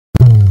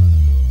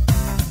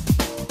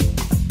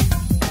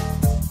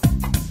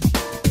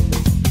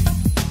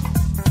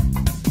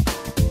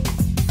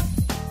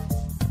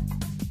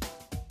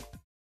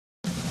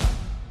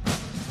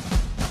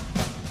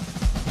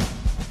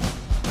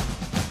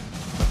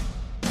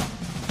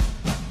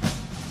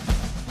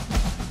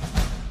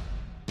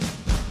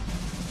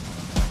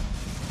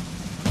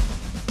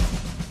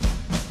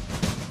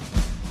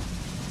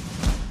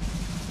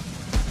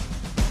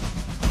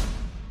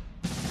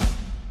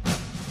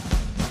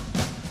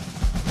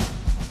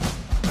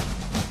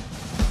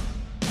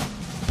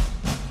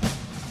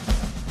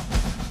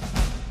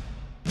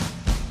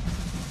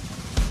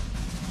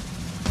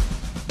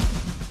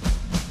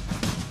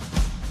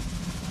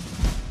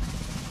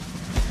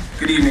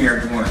evening,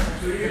 everyone.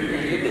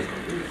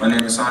 My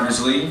name is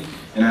Saunders Lee,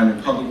 and I'm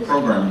the Public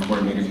Programming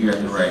Coordinator here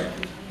at the Wright.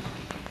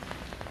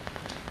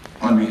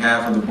 On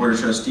behalf of the Board of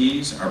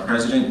Trustees, our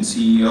President and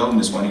CEO,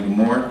 Ms. Juanita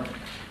Moore,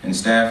 and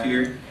staff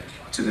here,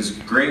 to this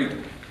great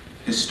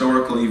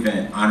historical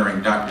event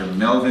honoring Dr.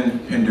 Melvin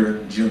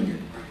Pender, Jr.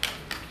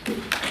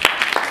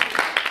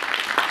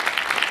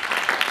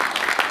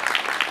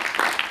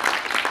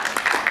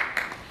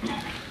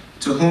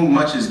 To whom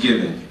much is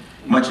given,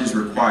 much is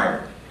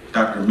required.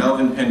 Dr.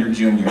 Melvin Pender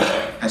Jr.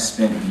 has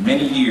spent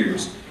many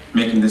years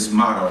making this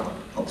motto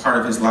a part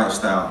of his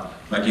lifestyle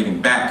by giving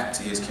back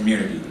to his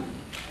community.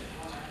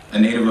 A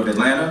native of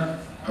Atlanta,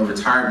 a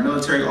retired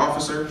military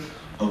officer,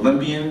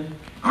 Olympian,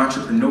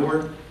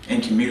 entrepreneur,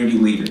 and community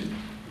leader,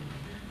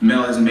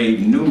 Mel has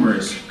made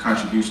numerous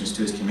contributions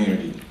to his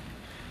community.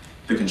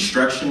 The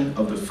construction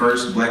of the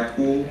first black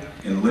pool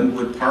in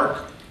Linwood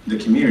Park, the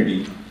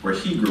community where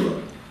he grew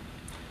up,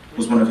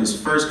 was one of his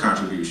first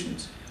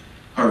contributions.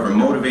 However,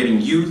 motivating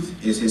youth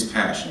is his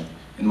passion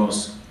and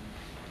most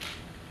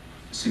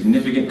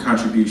significant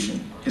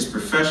contribution. His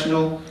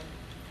professional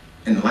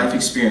and life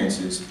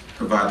experiences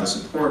provide the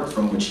support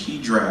from which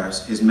he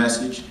drives his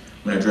message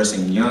when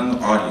addressing young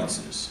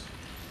audiences.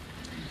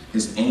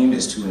 His aim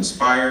is to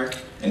inspire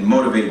and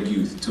motivate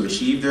youth to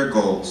achieve their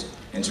goals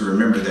and to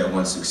remember that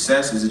once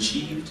success is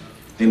achieved,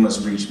 they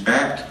must reach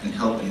back and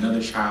help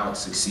another child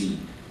succeed.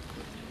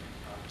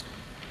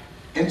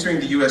 Entering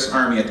the U.S.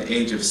 Army at the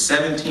age of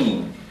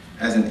 17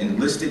 as an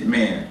enlisted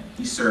man,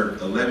 he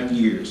served 11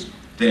 years,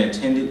 then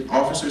attended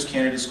Officers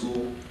Candidate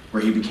School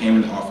where he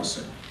became an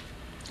officer.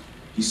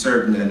 He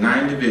served in the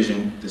 9th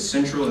Division, the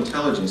Central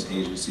Intelligence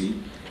Agency,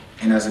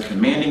 and as a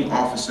commanding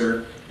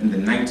officer in the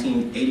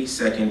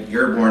 1982nd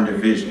Airborne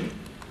Division.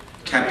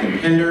 Captain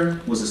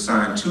Pender was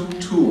assigned 2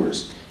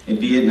 tours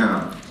in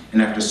Vietnam,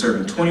 and after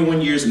serving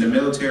 21 years in the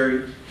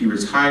military, he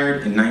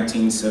retired in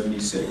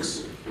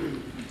 1976.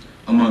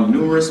 Among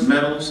numerous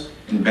medals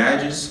and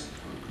badges,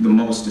 the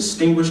most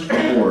distinguished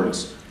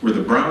awards were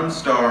the Bronze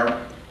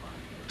Star,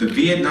 the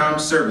Vietnam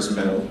Service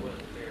Medal,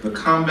 the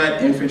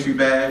Combat Infantry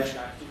Badge,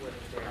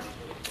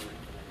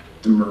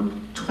 the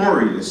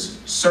Meritorious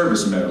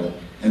Service Medal,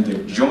 and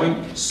the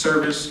Joint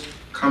Service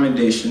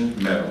Commendation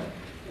Medal.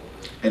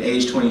 At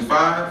age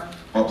 25,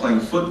 while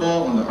playing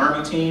football on the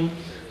Army team,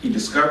 he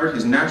discovered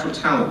his natural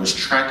talent was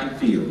track and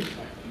field.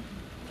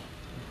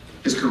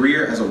 His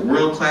career as a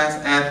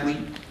world-class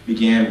athlete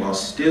began while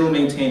still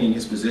maintaining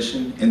his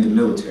position in the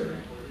military.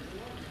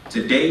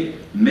 To date,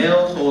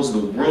 Mel holds the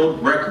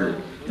world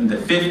record in the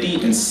 50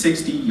 and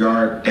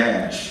 60-yard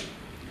dash.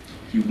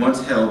 He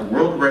once held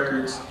world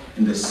records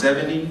in the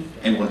 70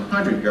 and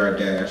 100-yard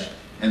dash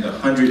and the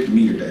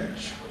 100-meter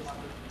dash.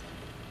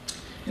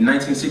 In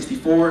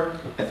 1964,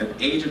 at the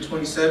age of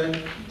 27,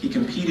 he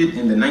competed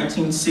in the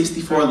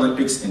 1964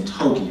 Olympics in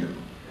Tokyo.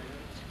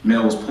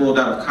 Mel was pulled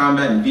out of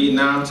combat in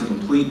Vietnam to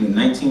complete the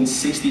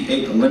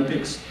 1968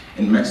 Olympics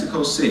in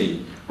Mexico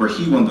City, where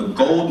he won the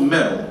gold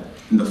medal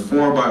in the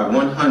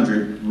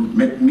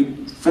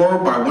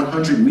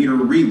 4x100 meter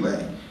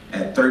relay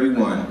at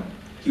 31.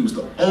 He was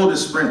the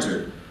oldest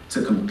sprinter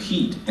to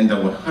compete in the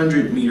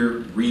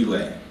 100-meter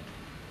relay.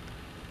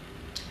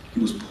 He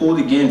was pulled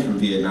again from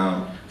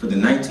Vietnam for the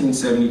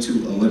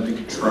 1972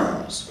 Olympic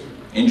trials.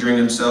 Injuring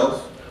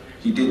himself,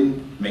 he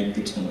didn't make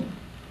the team.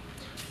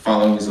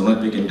 Following his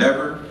Olympic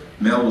endeavor,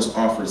 Mel was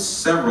offered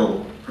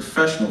several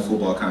professional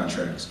football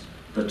contracts,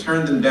 but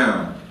turned them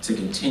down to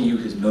continue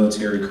his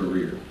military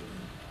career.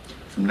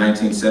 From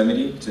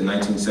 1970 to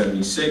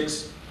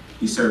 1976,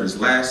 he served his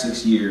last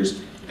 6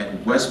 years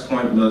at West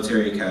Point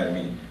Military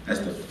Academy as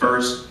the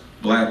first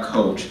black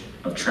coach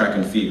of track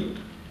and field.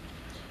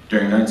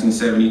 During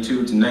 1972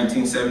 to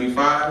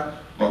 1975,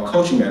 while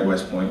coaching at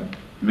West Point,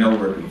 Mel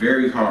worked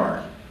very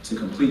hard to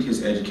complete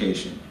his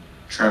education,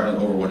 traveling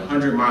over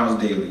 100 miles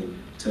daily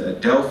to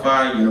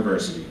Adelphi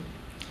University.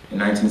 In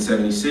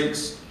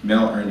 1976,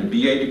 Mel earned a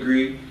BA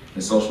degree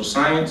in social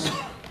science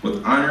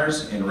with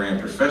honors and ran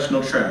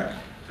professional track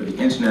for the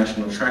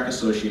International Track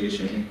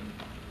Association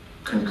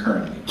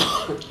concurrently.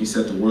 He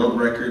set the world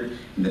record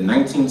in the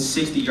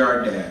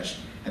 1960-yard dash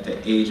at the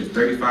age of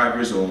 35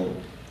 years old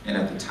and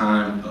at the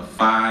time of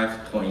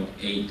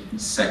 5.8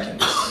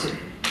 seconds.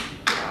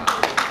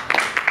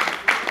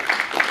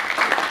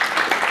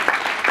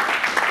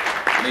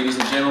 Ladies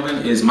and gentlemen,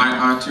 it is my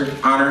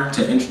honor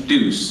to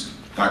introduce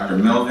Dr.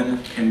 Melvin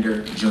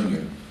Pender,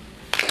 Jr.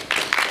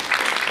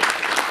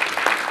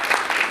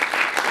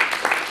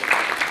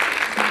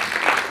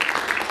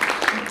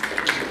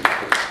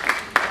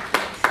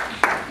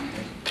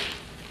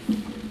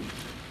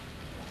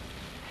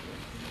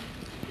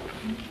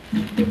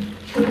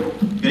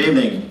 Good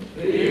evening.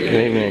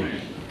 Good evening.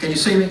 Can you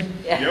see me?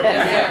 Yep.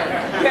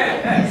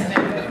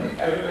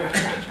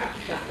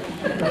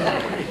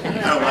 I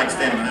don't like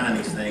standing behind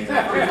these things. I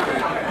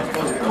was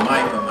supposed to get a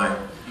mic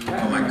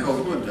on my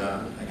coat, but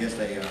I guess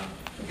they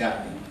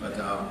forgot me. But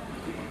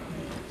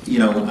you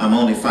know, I'm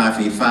only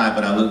 5'5",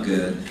 but I look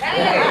good.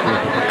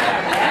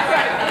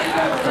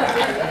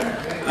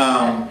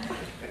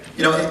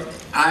 You know,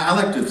 I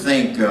like to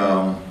think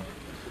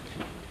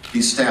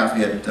the staff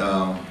at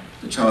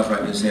the Charles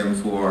Wright Museum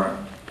for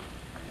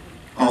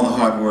all the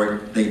hard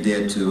work they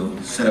did to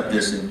set up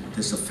this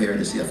affair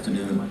this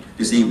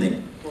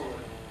evening.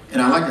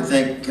 And I'd like to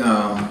thank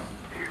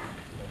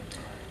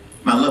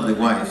my lovely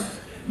wife,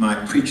 my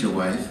preacher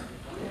wife.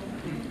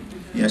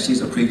 Yeah,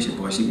 she's a preacher,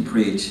 boy, she can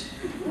preach.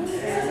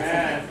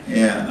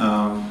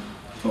 Yeah,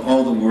 for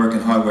all the work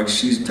and hard work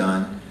she's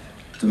done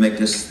to make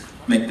this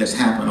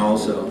happen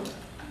also.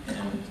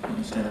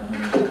 And stand up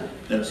and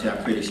let us see how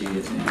pretty she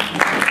is.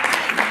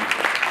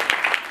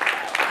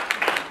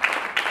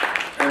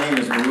 Her name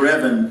is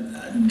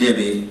Reverend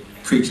Debbie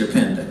Preacher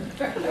Pender.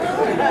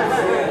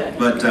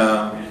 But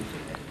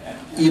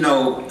you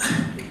know,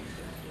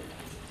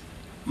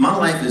 my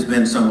life has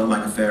been somewhat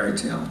like a fairy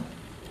tale.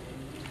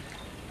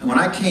 And when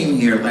I came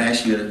here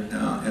last year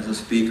as a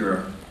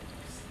speaker,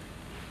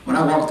 when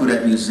I walked through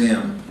that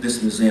museum,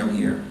 this museum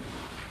here,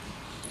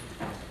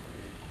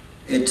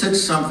 it took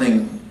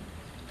something,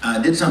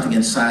 did something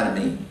inside of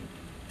me,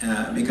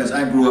 because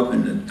I grew up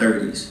in the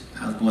 30s.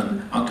 I was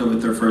born October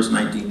 1st,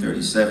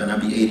 1937. I'll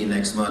be 80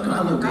 next month. Do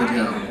I look good,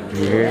 y'all?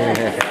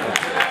 Yeah.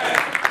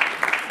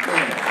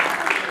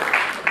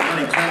 I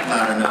didn't clap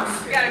loud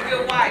enough. You got a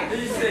good wife.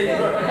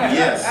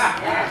 Yes,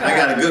 I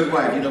got a good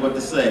wife. You know what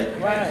to say.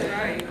 But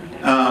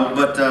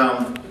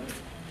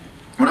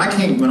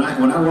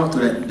when I walked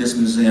through this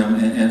museum,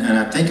 and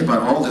I think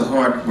about all the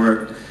hard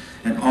work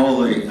and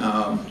all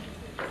the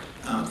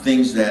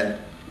things that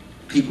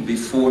people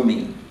before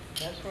me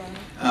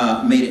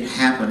made it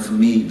happen for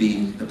me to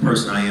be the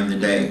person I am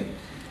today.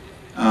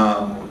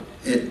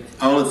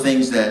 All the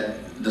things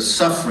the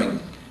suffering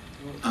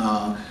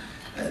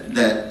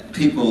that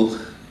people,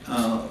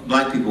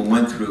 black people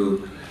went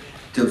through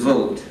to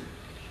vote,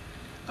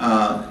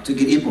 to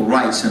get equal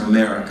rights in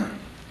America.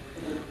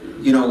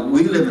 You know,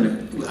 we live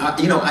in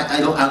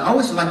I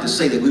always like to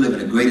say that we live in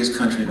the greatest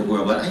country in the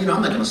world, but I'm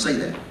not going to say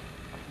that.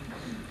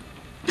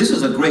 This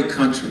is a great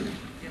country,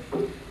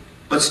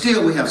 but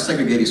still we have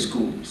segregated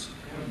schools.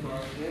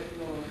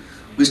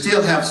 We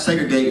still have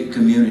segregated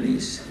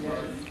communities.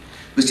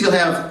 We still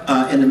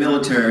have, in the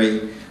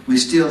military, we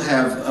still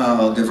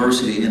have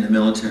diversity in the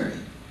military.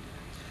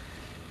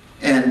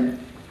 And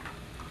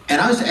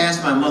I used to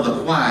ask my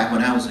mother why,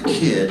 when I was a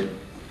kid,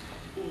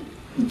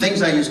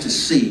 things I used to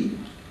see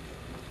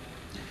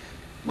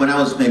when I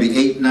was maybe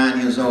 8, 9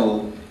 years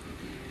old.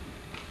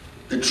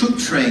 The troop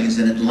trains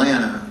in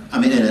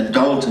in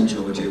Dalton,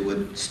 Georgia,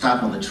 would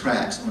stop on the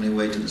tracks on their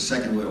way to the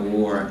Second World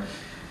War.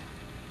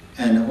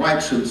 And the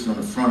white troops on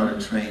the front of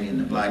the train and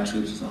the black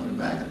troops was on the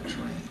back of the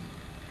train.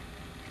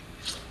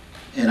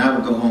 And I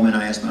would go home and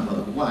I asked my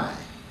mother why.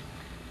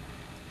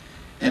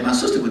 And my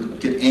sister would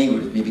get angry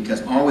with me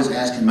because I'm always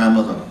asking my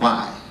mother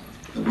why.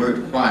 The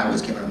word why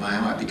always came out of my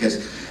heart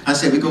because I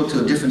said, we go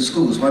to different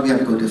schools. Why do we have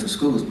to go to different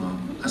schools,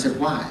 Mom? I said,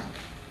 why?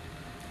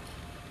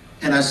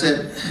 And I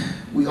said,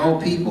 we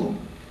all people.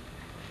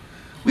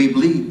 We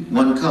bleed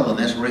one color,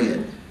 that's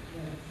red.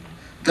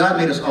 God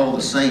made us all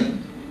the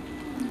same.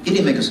 He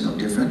didn't make us no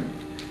different.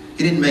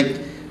 He didn't make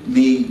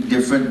me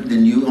different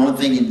than you. The only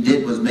thing he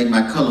did was make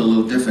my color a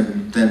little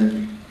different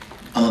than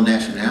other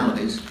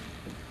nationalities.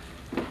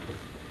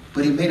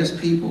 But he made us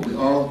people. We're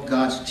all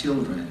God's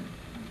children.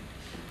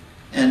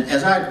 And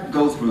as I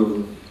go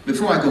through,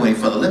 before I go any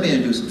further, let me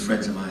introduce some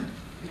friends of mine.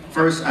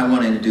 First, I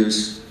want to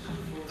introduce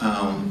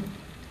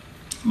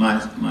my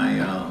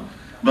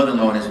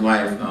brother-in-law and his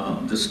wife,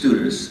 the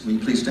Studers. Will you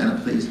please stand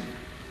up, please?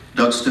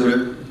 Doug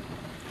Studer.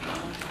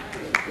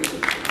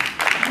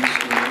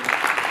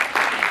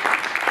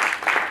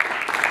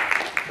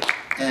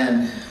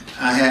 And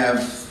I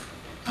have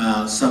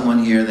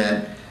someone here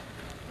that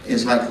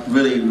is like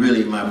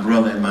really my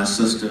brother and my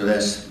sister.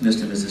 That's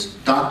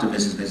Dr.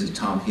 Mrs.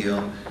 Tom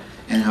Hill,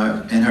 and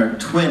her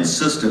twin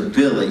sister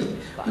Billy.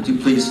 Would you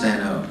please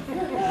stand up?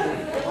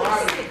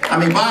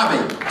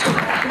 Bobby.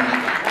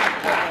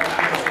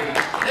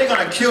 They're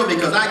gonna kill me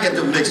because I get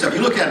them mixed up.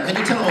 You look at them.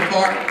 Can you tell them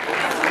apart?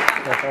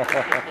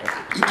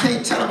 You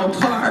can't tell them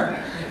apart.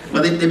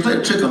 Well, they played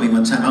a trick on me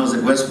one time. I was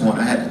at West Point.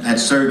 I had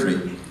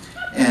surgery.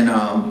 And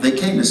they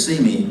came to see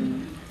me,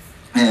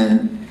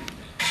 and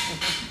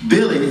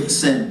Billy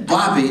sent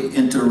Bobby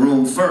into the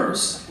room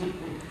first.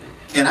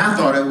 And I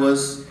thought it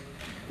was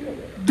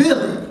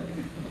Billy.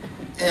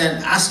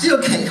 And I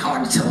still can't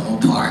hardly tell them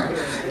apart,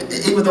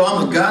 even though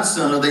I'm a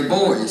godson of their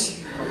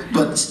boys.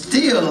 But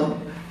still,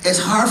 it's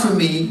hard for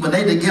me when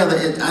they're together.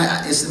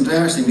 It's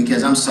embarrassing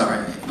because I'm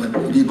sorry, but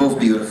you're both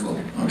beautiful,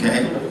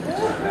 okay?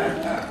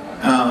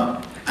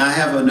 I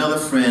have another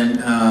friend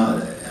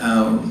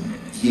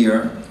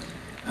here.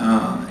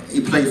 He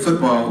played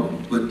football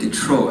with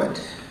Detroit,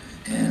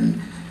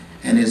 and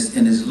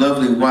his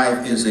lovely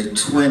wife is a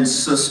twin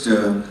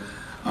sister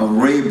of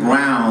Ray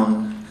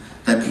Brown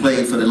that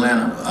played for the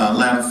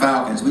Atlanta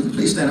Falcons. Will you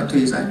please stand up,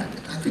 please? I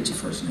forget your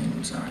first name.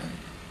 I'm sorry.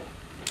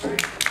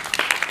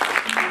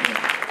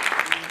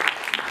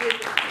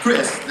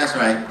 Chris, that's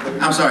right.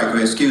 I'm sorry,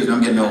 Chris. Excuse me.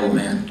 I'm getting old,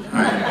 man.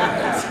 All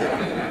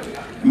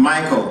right.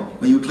 Michael,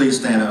 will you please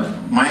stand up?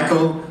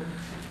 Michael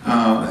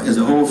is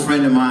an old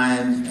friend of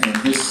mine, and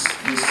his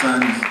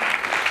son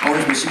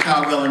Only from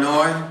Chicago,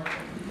 Illinois.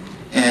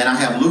 And I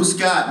have Lou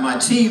Scott, my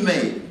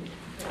teammate.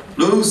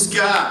 Lou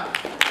Scott.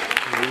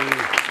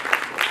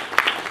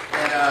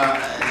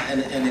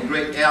 And the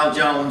great Al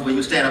Jones. Will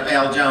you stand up,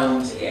 Al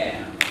Jones?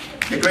 Yeah.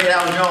 The great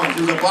Al Jones,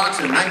 he was a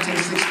boxer in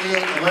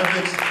 1968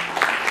 Olympics.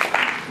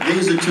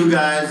 These are two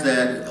guys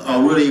that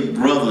are really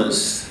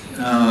brothers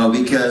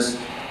because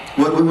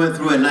what we went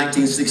through in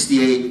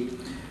 1968,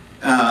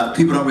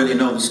 people don't really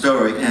know the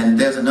story. And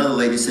there's another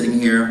lady sitting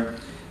here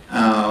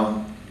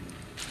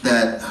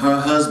that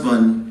her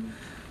husband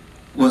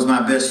was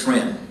my best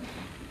friend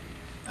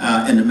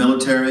in the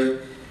military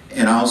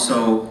and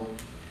also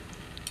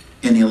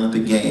in the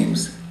Olympic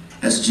Games.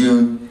 That's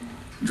June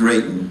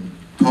Drayton.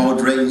 Paul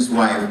Drayton's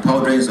wife.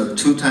 Paul Drayton's a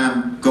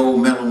two-time gold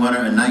medal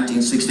winner in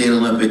 1968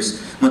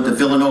 Olympics. Went to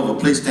Villanova.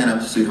 Please stand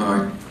up,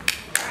 sweetheart.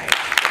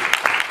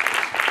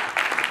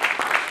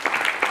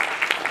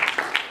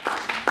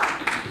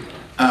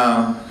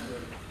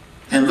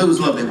 And Lou's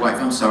lovely wife.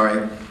 I'm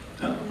sorry.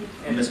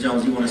 Miss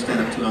Jones, you want to stand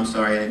up too? I'm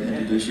sorry I didn't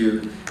introduce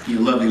you. You're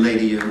a lovely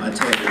lady, you. I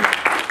tell you.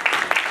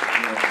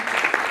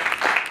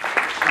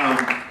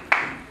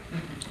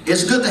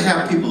 It's good to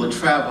have people that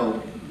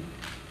travel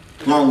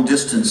long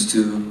distance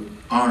to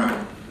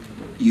honor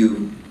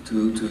you,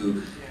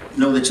 to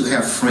know that you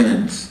have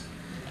friends.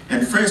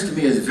 And friends to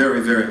me is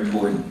very, very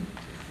important.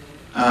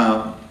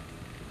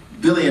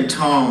 Billy and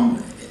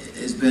Tom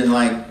has been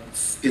like,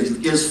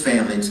 is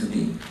family to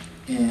me.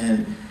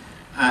 And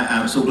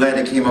I'm so glad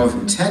they came over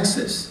from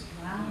Texas.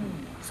 Wow.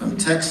 From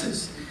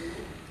Texas.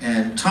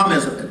 And Tom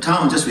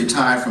just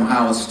retired from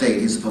Howard State.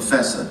 He's a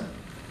professor.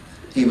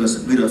 He was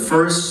one of the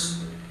first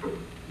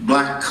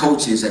black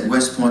coaches at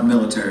West Point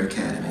Military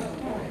Academy.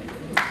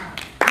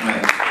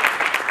 Right.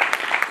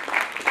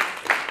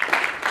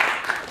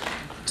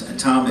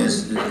 Tom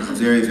is a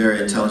very,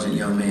 very intelligent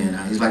young man.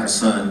 He's like a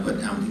son, but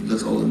he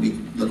looks older than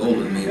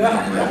me.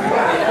 Anyway.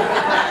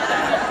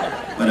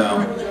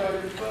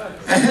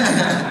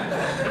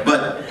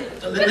 But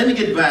let me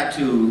get back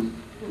to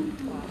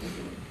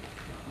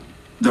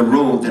the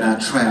road that I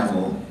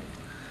travel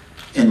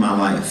in my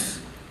life.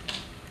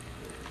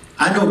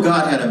 I know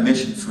God had a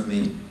mission for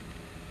me.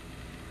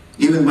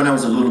 Even when I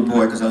was a little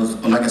boy, because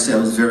like I said, I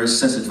was very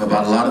sensitive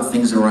about a lot of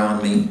things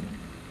around me.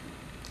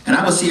 And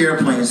I would see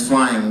airplanes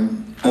flying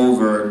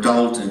over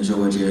Dalton,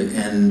 Georgia,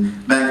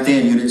 and back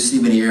then you didn't see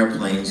many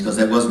airplanes because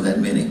there wasn't that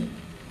many.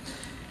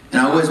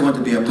 And I always wanted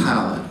to be a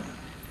pilot.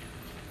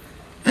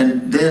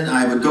 And then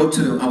I would go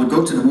to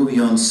the movie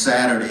on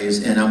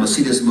Saturdays, and I would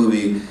see this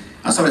movie.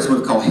 I saw this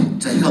movie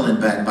called To Hell and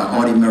Back by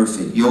Audie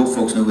Murphy. You old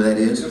folks know who that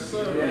is? Yes,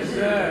 sir. Yes,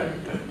 sir.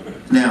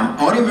 Now,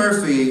 Audie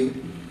Murphy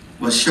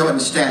was short in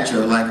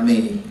stature like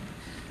me,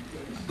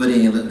 but he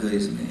didn't look good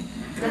as me.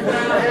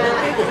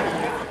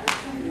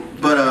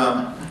 But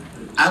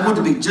I want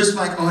to be just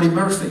like Audie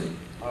Murphy.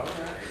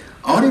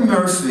 Audie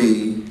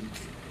Murphy,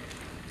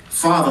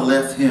 father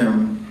left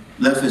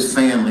his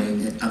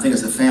family, I think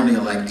it's a family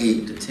of like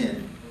 8 to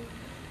 10.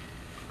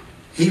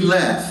 He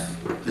left.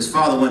 His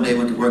father one day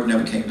went to work,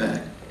 never came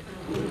back.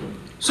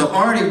 So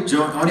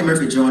Audie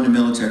Murphy joined the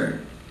military.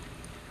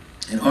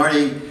 And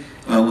Audie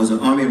was an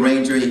Army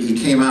Ranger. He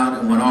came out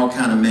and won all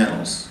kind of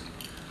medals.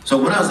 So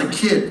when I was a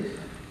kid,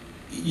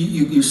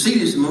 you see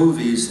these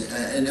movies,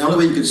 and the only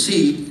way you could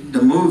see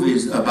the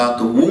movies about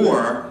the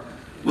war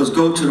was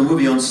go to the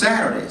movie on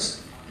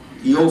Saturdays.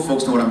 You old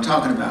folks know what I'm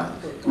talking about.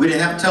 We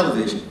didn't have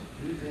television.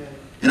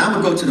 And I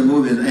would go to the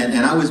movies,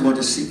 and I always wanted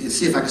to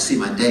see if I could see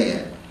my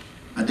dad.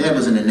 My dad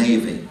was in the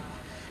Navy.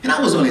 And I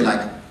was only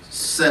like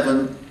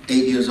 7,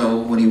 8 years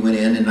old when he went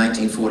in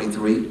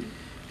 1943.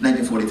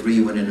 1943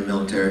 he went in the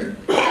military.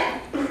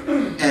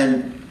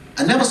 And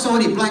I never saw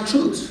any black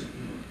troops.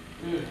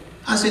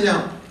 I said,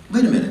 now,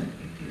 wait a minute.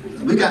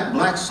 We got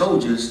black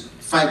soldiers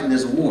fighting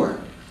this war.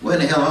 Where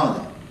in the hell are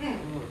they?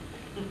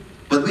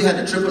 But we had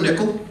the Triple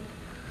Nickel.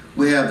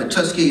 We have the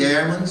Tuskegee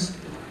Airmen.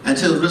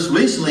 Until just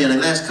recently, in the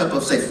last couple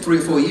of, say, 3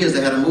 or 4 years,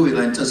 they had a movie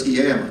like Tuskegee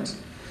Airmen.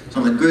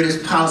 Some of the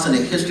greatest pilots in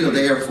the history of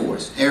the Air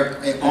Force,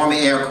 Army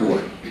Air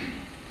Corps.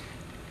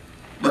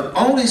 But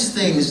all these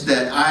things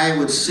that I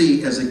would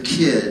see as a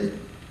kid,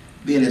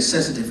 being as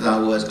sensitive as I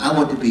was, I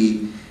want to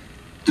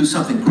do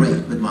something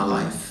great with my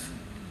life.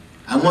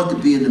 I want to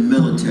be in the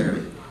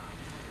military.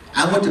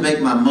 I want to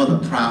make my mother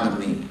proud of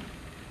me.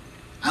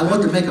 I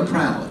want to make her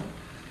proud.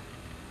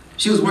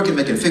 She was working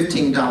making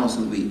 $15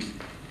 a week.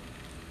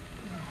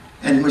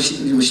 And when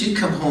she'd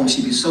come home,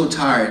 she'd be so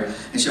tired,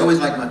 and she always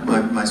liked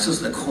my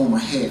sister to comb her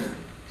hair.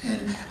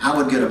 And I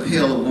would get a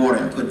pail of water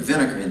and put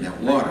vinegar in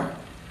that water.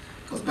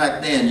 Because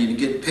back then, you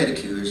get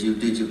pedicures, you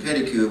did your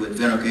pedicure with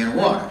vinegar and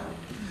water.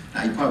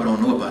 Now, you probably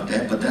don't know about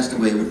that, but that's the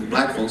way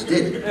black folks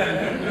did it,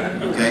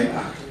 okay?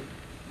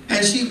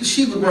 And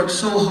she would work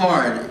so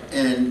hard,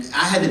 and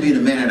I had to be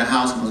the man of the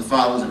house because my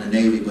father was in the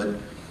Navy, but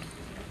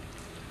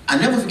I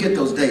never forget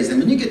those days. And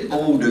when you get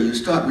older, you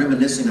start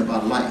reminiscing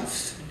about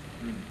life.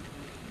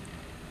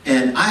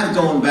 And I've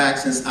gone back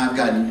since I've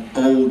gotten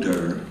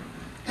older,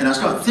 and I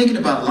start thinking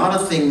about a lot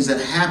of things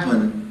that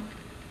happened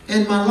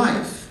in my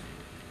life.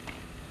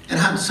 and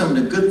how some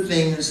of the good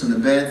things, some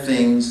of the bad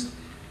things,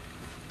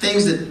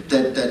 things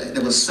that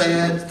were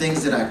sad,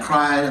 things that I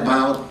cried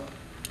about,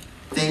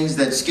 things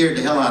that scared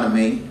the hell out of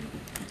me,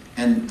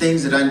 and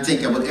things that I didn't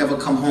think I would ever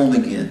come home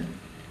again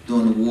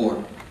during the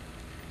war.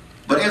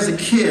 But as a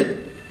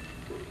kid,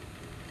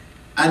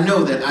 I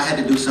know that I had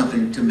to do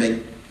something to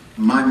make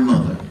my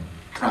mother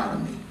proud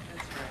of me.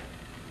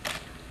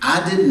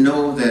 I didn't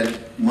know that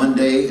one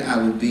day I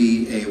would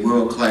be a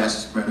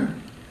world-class sprinter.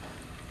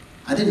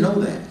 I didn't know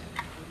that.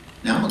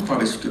 Now I'm gonna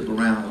probably skip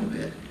around a little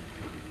bit.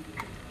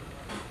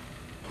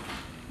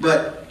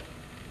 But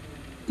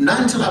not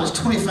until I was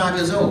 25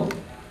 years old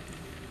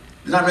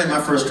did I ran my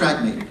first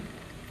track meet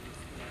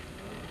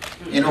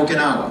in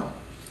Okinawa.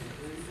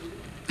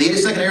 The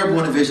 82nd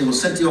Airborne Division was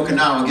sent to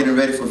Okinawa getting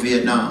ready for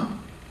Vietnam.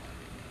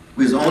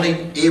 We was the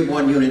only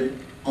airborne unit in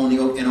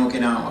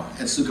Okinawa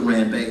at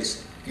Sukaran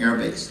Base, Air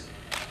Base.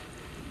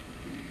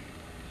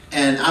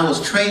 And I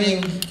was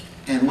training,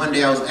 and one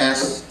day I was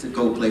asked to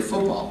go play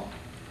football.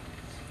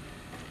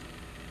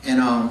 And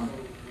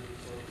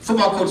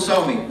football coach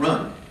saw me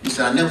run. He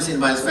said, "I've never seen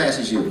anybody as fast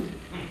as you."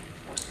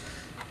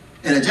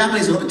 And a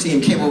Japanese Olympic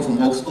team came over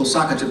from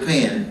Osaka,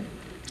 Japan,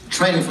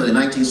 training for the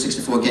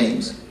 1964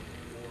 games.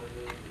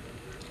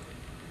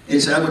 And he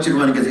said, "I want you to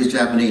run against these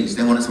Japanese.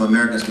 They wanted some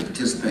Americans to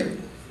participate."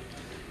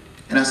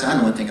 And I said, "I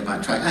know anything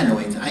about track. I know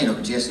anything. I know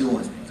Jesse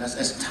Owens. That's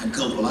the time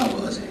gullible I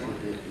was."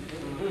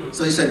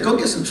 So he said, "Go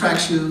get some track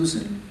shoes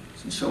and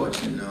some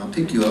shorts, and I'll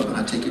pick you up and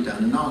I'll take you down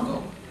to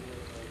Nago."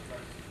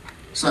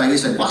 So he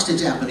said, "Watch the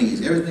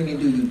Japanese. Everything you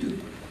do, you do."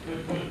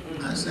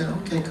 I said,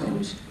 "Okay,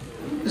 coach."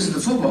 This is the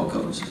football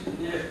coach.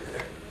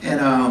 And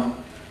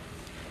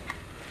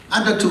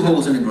I dug 2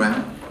 holes in the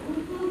ground.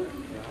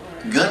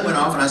 The gun went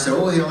off and I said,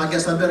 "Oh hell, I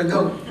guess I better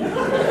go."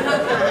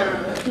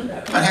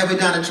 About halfway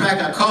down the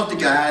track, I caught the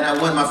guy and I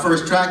won my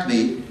first track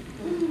meet.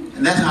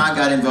 And that's how I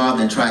got involved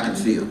in track and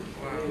field.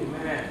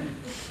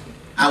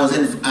 I was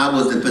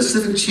the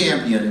Pacific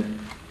champion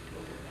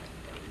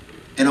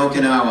in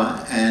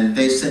Okinawa, and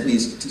they sent me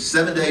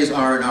 7 days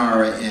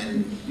R&R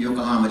in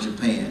Yokohama,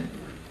 Japan.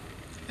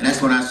 And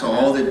that's when I saw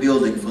all the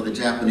building for the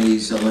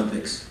Japanese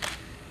Olympics.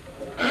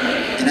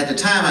 And at the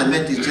time I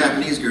met this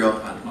Japanese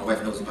girl, my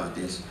wife knows about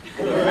this.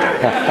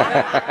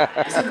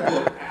 It's in the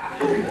book.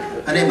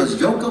 Her name was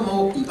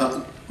Maniko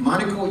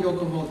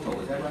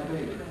Yokomoto, is that right,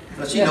 baby?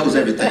 So she knows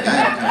everything.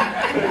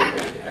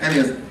 Her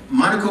name was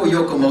Maniko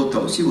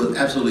Yokomoto. She was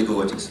absolutely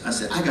gorgeous. I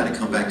said, "I gotta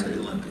come back to the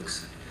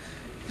Olympics."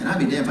 And I'd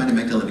be damned if I didn't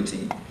make the Olympic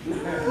team.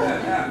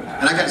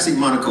 And I got to see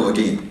Monaco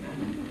again.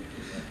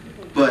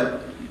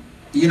 But,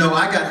 you know,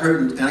 I got hurt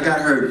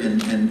in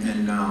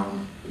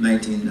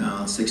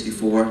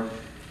 1964.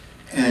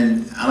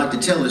 And I like to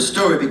tell this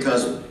story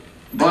because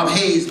Bob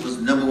Hayes was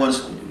the #1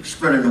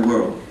 sprinter in the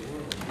world.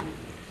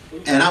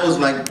 And I was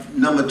like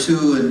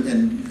 #2,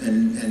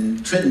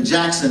 and Trenton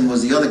Jackson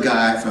was the other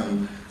guy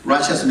from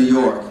Rochester, New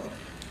York.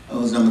 I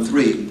was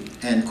 #3.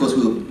 And of course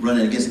we were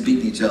running against and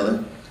beating each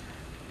other.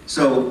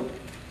 So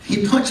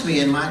he punched me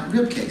in my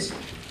rib case,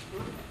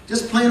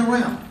 just playing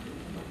around.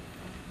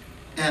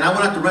 And I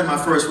went out to run my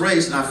first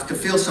race, and I could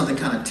feel something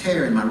kind of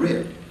tear in my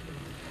rib.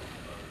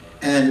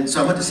 And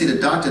so I went to see the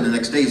doctor the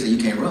next day. He said, "You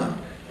can't run."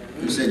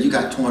 He said, "You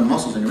got torn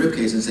muscles in your rib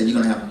case," and said, "You're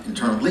going to have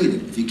internal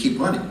bleeding if you keep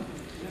running."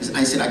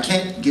 I said, "I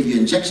can't give you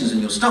injections in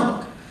your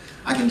stomach.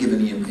 I can give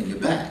them in your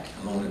back,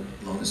 along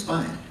the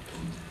spine."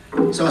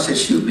 So I said,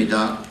 "Shoot me,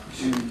 doc.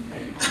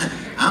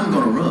 I'm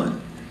going to run."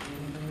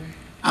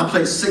 I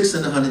played 6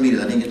 in the 100 meters.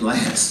 I didn't get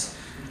last.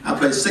 I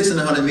played 6 in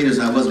the 100 meters,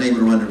 and I wasn't able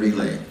to run the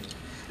relay.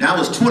 Now, I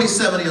was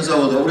 27 years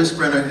old, the oldest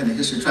sprinter in the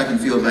history of track and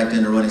field back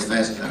then to run as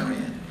fast as I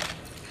ran.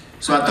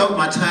 So I thought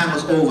my time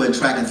was over in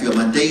track and field.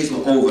 My days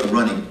were over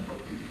running.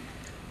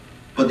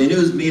 But the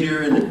news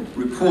meter and the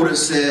reporter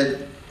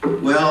said,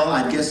 "Well,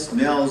 I guess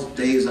Mel's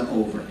days are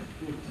over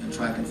in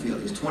track and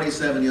field. He's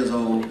 27 years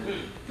old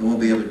and won't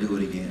be able to do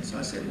it again." So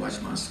I said, "Watch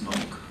my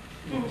smoke."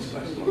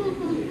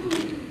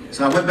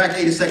 So I went back to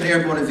 82nd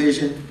Airborne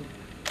Division,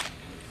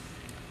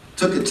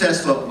 took the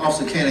test for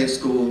Officer Candidate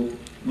School,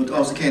 went to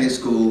Officer Candidate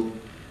School,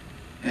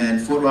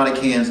 and Fort Riley,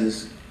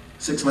 Kansas,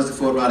 6 months to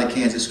Fort Riley,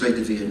 Kansas, straight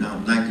to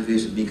Vietnam, 9th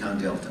Division, Mekong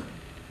Delta.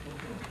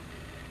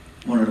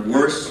 One of the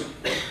worst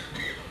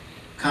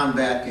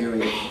combat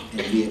areas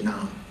in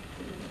Vietnam.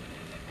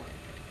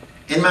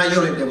 In my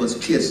unit, there was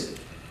kids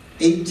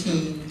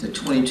 18 to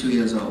 22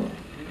 years old.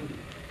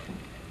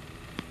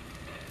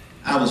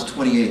 I was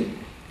 28.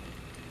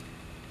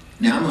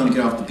 Now I'm going to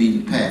get off the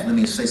beaten path. Let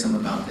me say something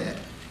about that.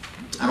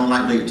 I don't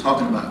like really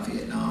talking about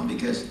Vietnam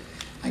because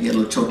I get a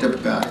little choked up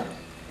about it.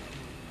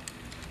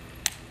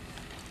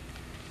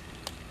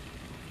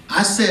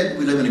 I said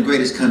we live in the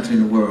greatest country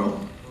in the world.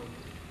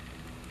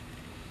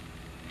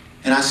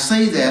 And I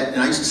say that,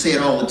 and I used to say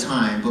it all the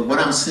time, but what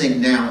I'm seeing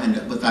now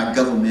with our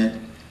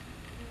government,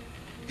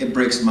 it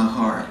breaks my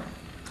heart.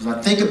 Because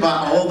I think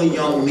about all the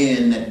young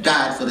men that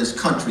died for this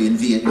country in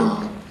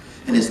Vietnam.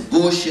 And this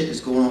bullshit that's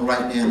going on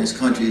right now in this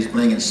country is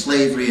bringing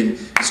slavery and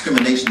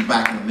discrimination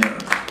back in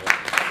America.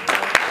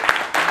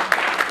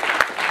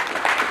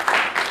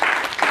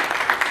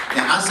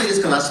 And I say this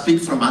because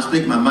I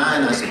speak my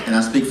mind and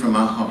I speak from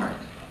my heart.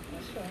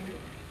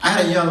 I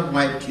had a young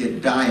white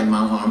kid die in my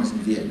arms in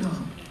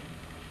Vietnam.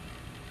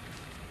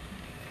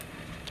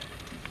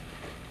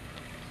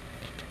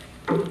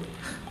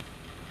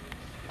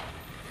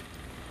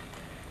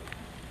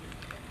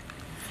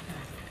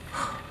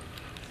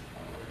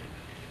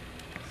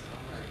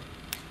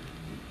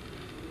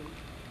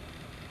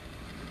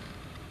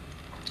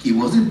 He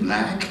wasn't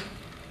black.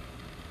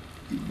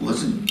 He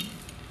wasn't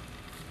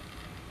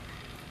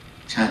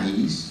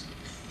Chinese.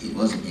 He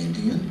wasn't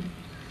Indian.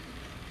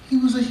 He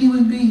was a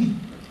human being.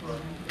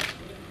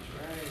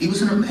 He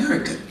was an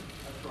American.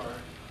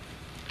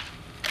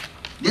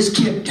 This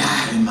kid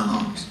died in my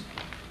arms.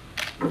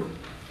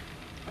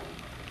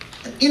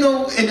 You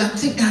know, and I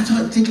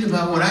started thinking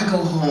about when I go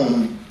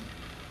home,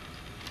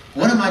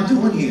 what am I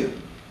doing here?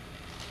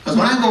 Because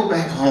when I go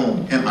back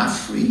home, am I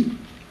free?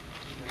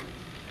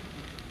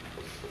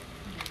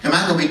 Am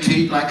I going to be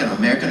treated like an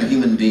American, a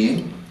human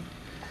being?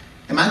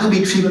 Am I going to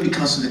be treated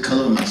because of the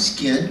color of my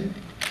skin?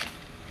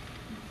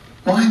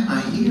 Why am I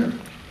here?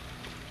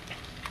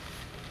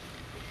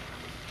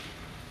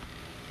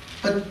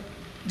 But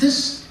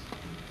this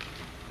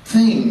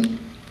thing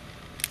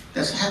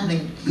that's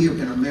happening here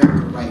in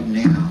America right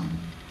now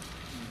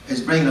is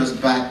bringing us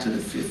back to the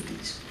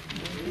 50s.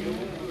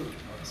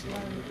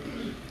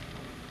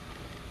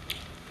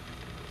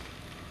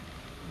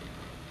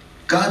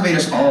 God made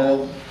us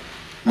all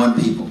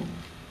one people.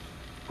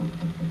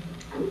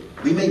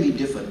 We may be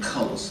different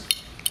colors.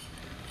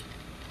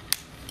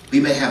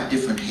 We may have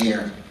different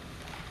hair.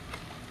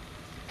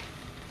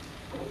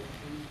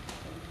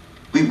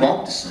 We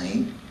walk the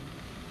same.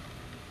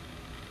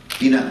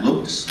 We not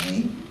look the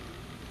same.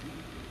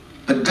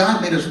 But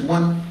God made us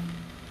one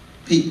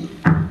people.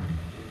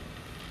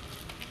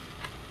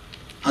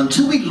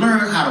 Until we learn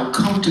how to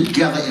come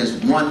together as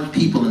one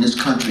people in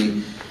this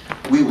country,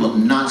 we will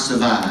not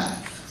survive.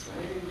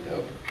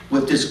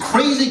 With this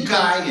crazy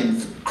guy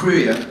in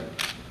Korea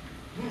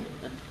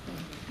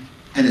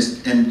and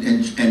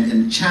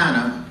in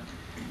China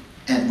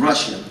and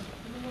Russia,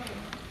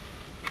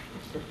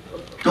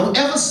 don't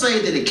ever say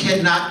that it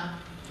cannot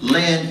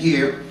land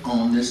here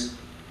on this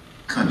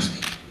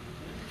country.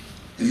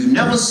 If you've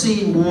never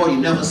seen war, you've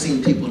never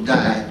seen people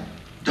die,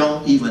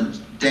 don't even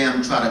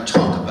damn try to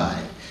talk about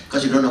it,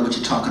 because you don't know what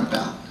you're talking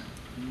about.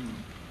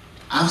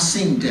 I've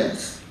seen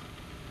death.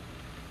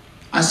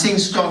 I've seen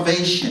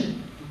starvation.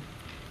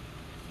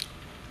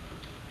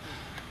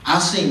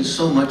 I've seen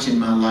so much in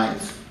my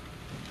life.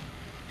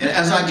 And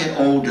as I get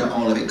older,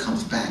 all of it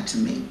comes back to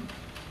me.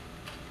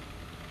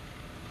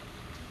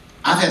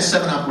 I've had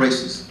 7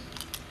 operations.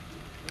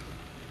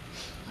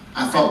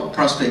 I fought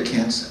prostate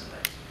cancer.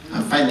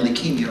 I'm fighting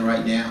leukemia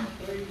right now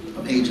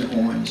from Agent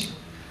Orange.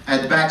 I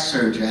had back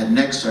surgery, I had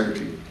neck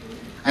surgery.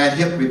 I had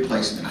hip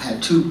replacement. I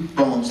had 2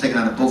 bones taken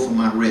out of both of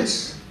my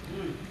wrists.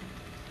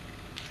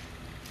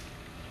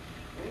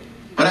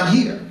 But I'm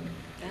here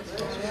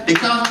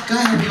because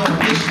God had me on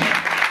a mission.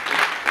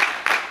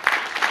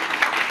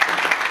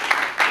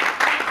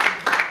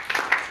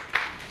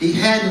 He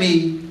had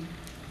me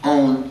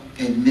on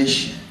a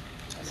mission.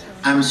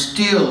 I'm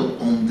still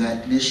on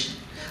that mission.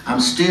 I'm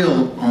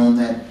still on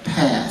that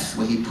path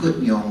where he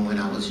put me on when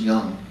I was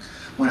young.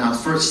 When I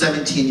was first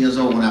 17 years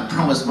old, when I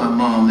promised my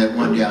mom that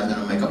one day I was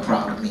going to make her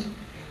proud of me.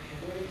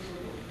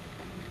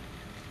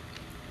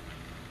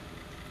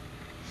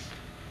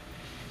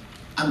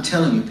 I'm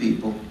telling you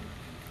people,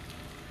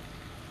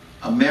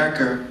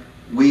 America,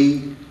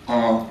 we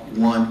are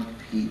one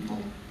people.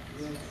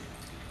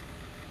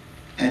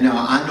 And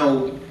now I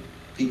know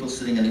people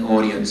sitting in the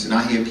audience, and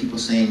I hear people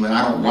saying, well,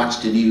 I don't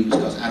watch the news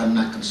because I'm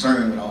not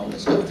concerned with all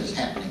this stuff that's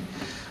happening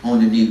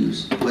on the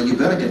news. Well, you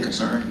better get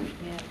concerned.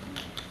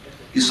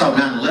 You saw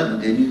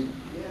 9/11, didn't you?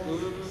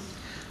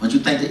 Don't you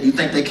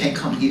think they can't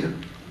come here?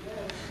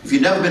 If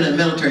you've never been in the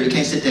military, you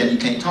can't sit there and you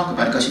can't talk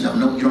about it because you don't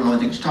know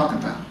anything you're talking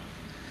about.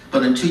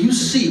 But until you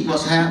see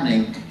what's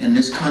happening in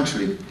this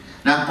country,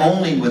 not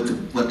only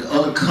with what the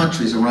other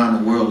countries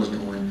around the world is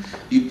doing,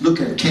 you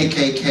look at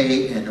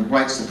KKK and the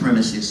white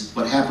supremacists,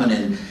 what happened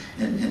in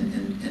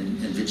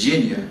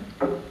Virginia,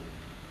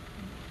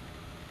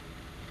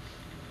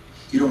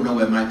 you don't know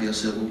it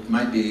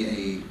might be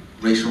a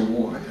racial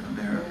war in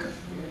America.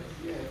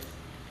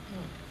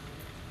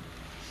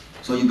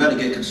 So you better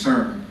get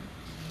concerned.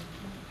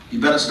 You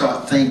better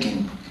start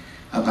thinking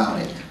about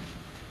it.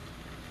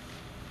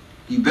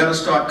 You better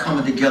start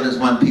coming together as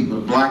one people,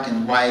 black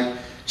and white,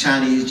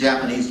 Chinese,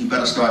 Japanese. You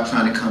better start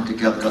trying to come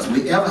together, because if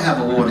we ever have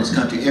a war in this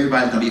country,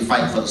 everybody's going to be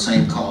fighting for the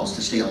same cause,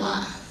 to stay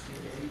alive.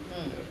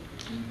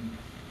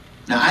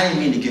 Now, I didn't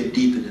mean to get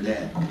deep into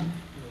that,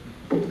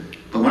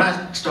 but when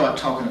I start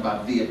talking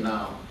about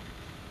Vietnam,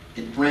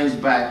 it brings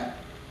back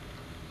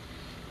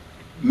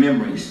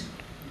memories.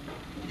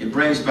 It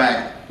brings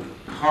back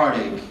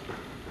heartache.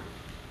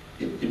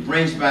 It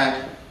brings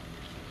back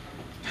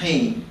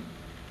pain,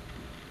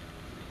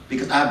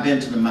 because I've been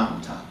to the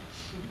mountaintop.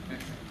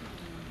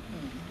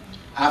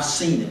 I've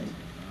seen it.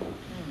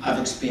 I've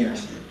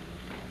experienced it.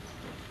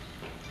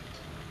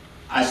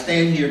 I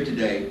stand here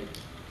today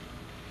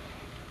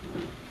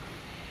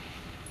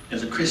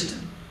as a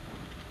Christian.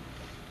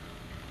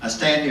 I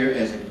stand here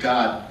as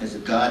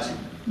God's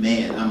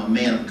man. I'm a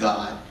man of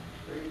God.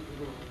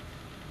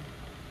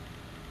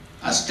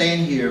 I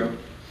stand here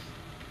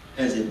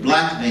as a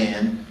black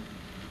man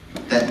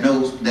that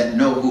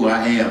know who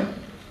I am.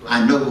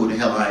 I know who the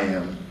hell I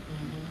am.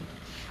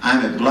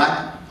 I'm a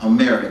black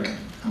American.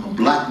 I'm a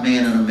black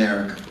man in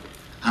America.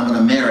 I'm an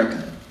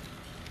American.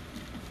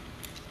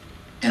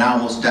 And I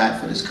almost died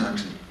for this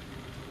country.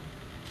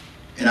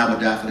 And I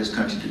would die for this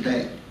country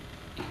today.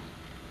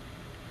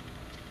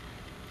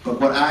 But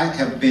what I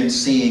have been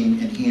seeing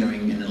and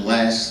hearing in the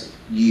last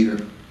year,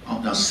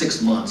 now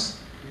 6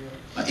 months,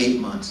 or 8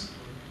 months,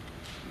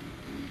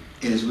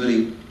 it has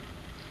really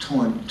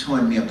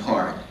torn me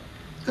apart,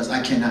 because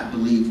I cannot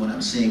believe what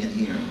I'm seeing and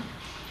hearing.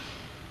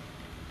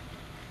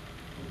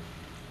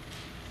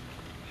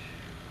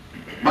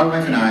 My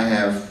wife and I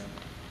have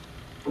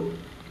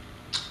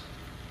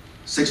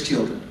 6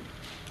 children,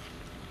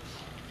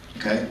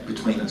 okay,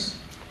 between us.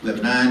 We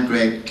have 9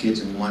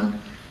 grandkids and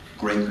 1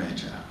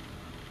 great-grandchild.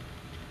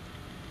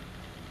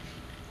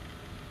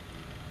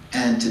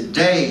 And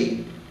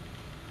today,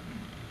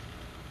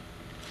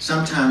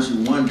 sometimes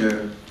you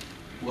wonder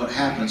what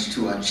happens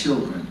to our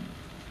children.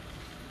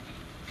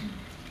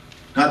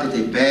 Not that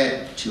they're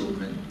bad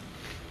children,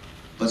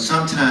 but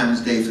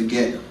sometimes they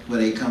forget where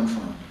they come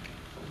from.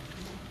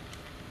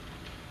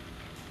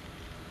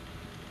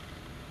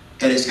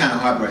 And it's kind of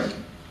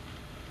heartbreaking.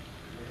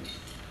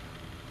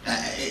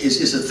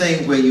 It's a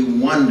thing where you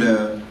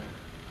wonder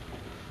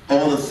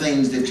all the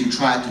things that you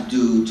try to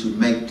do to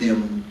make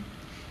them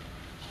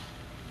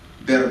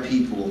better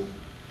people,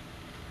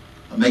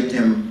 or make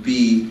them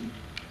be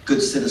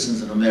good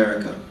citizens in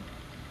America.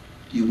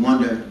 You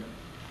wonder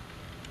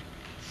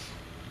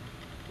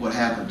what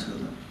happened to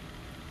them.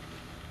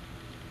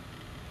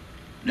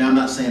 Now, I'm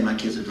not saying my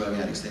kids are drug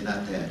addicts, they're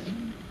not that.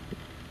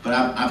 But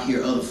I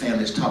hear other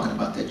families talking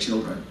about their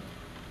children.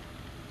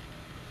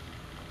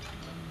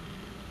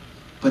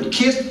 But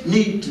kids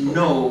need to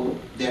know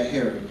their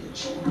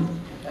heritage.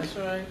 That's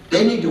right.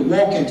 They need to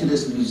walk into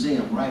this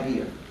museum right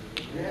here.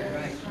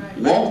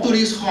 Walk through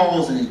these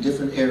halls and these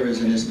different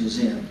areas in this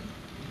museum.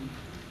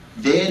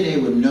 Then they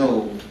would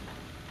know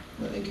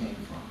where they came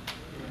from.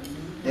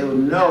 They would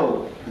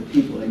know the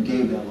people that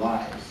gave their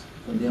lives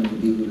for them to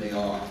be who they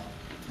are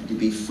and to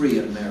be free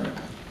in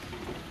America.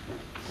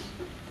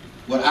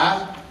 What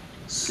I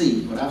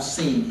see, what I've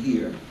seen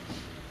here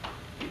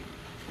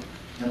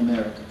in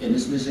America, in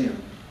this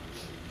museum,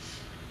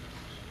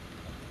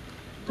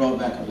 brought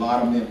back a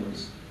lot of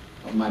memories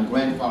of my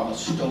grandfather's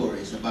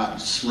stories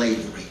about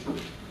slavery,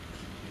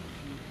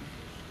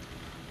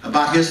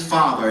 about his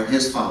father and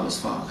his father's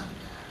father,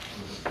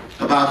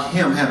 about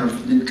him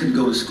couldn't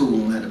go to school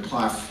and had to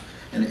apply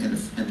in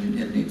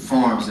the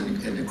farms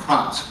and the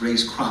crops,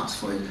 raise crops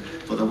for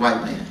the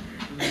white man.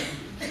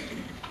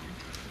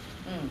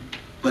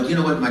 But you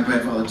know what my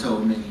grandfather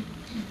told me?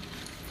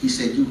 He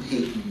said, you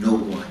hate no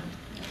one.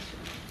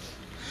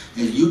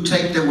 If you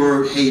take the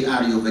word hate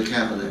out of your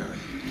vocabulary,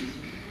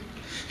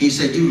 he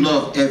said, you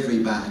love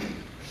everybody.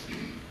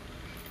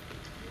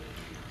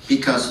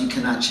 Because you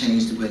cannot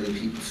change the way that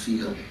people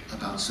feel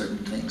about certain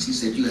things. He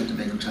said, you have to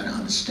make them try to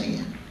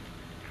understand.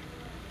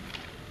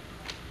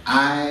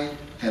 I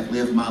have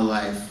lived my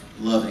life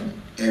loving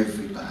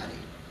everybody,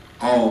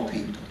 all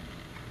people.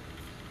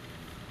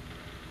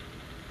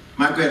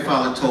 My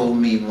grandfather told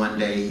me one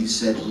day, he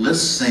said,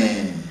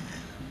 listen.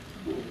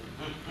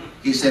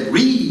 He said,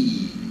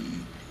 read.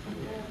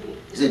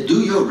 He said,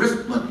 do your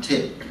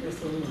arithmetic.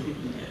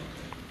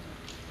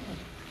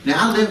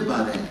 Now, I live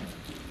by that.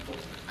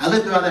 I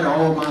lived by that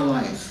all my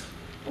life.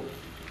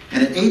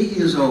 And at 80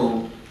 years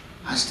old,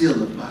 I still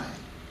live by it.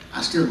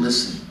 I still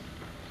listen.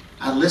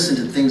 I listen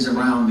to things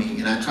around me,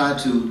 and I try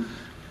to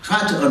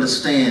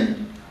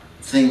understand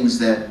things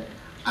that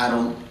I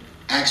don't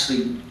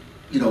actually,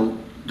 don't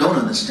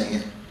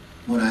understand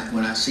when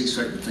I see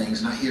certain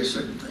things and I hear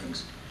certain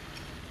things.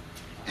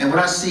 And when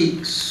I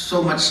see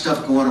so much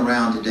stuff going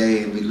around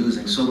today, and we're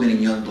losing so many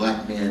young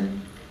black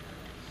men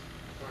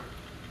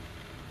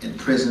in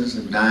prisons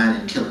and dying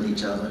and killing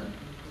each other,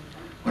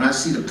 when I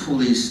see the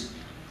police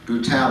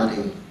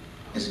brutality,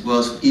 as well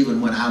as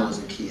even when I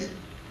was a kid,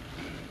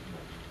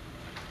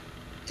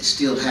 it's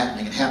still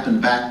happening. It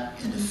happened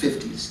back in the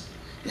 50s.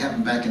 It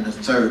happened back in the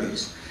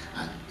 30s.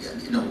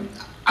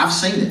 I've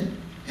seen it,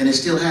 and it's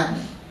still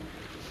happening.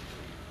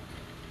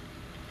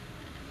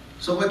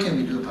 So what can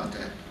we do about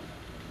that?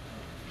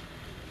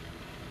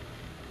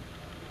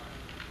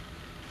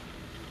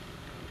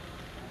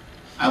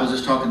 I was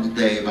just talking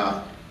today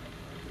about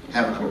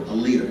having a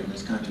leader in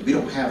this country. We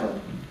don't have a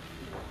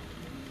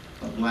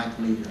black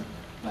leader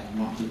like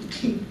Martin Luther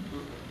King.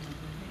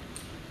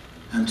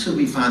 Until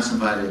we find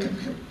somebody that can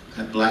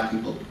have black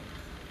people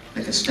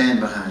that can stand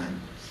behind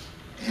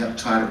and help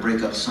try to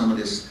break up some of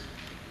this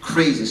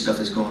crazy stuff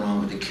that's going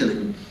on with the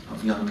killing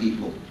of young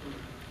people,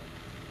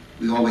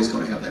 we're always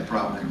going to have that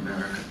problem in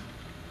America.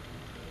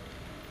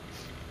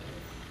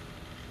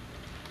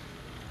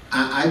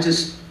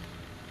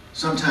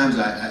 Sometimes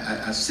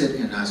I sit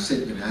and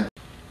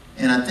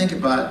And I think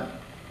about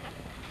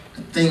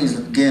the things,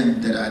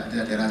 again, that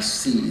I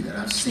see, that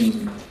I've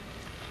seen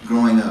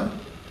growing up,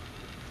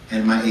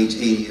 and my age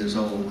 80 years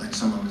old, and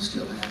some of them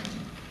still happening.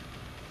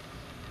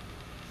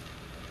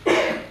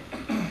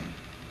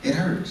 It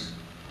hurts.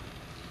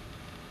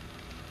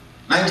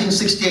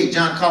 1968,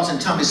 John Carlson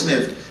and Tommy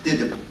Smith did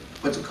the,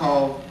 what's it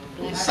called?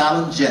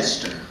 Silent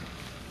Gesture.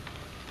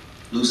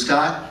 Lou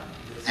Scott,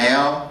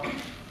 Al,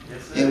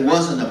 it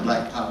wasn't a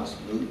Black Power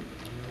salute,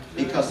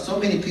 because so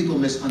many people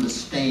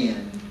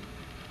misunderstand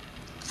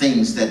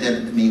things that,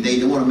 I mean,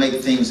 they want to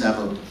make things out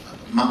of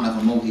a mountain of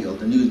a molehill.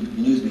 The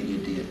news media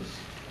did.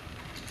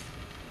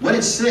 What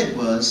it said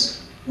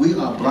was, we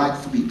are black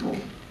people.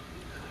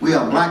 We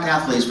are black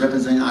athletes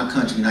representing our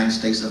country, United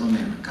States of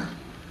America.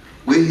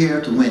 We're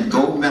here to win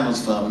gold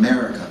medals for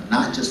America,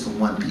 not just for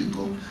one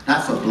people,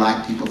 not for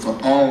black people, for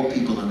all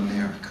people in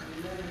America.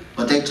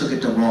 But they took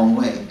it the wrong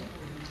way.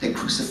 They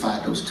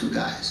crucified those two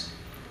guys.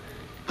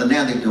 But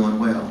now they're doing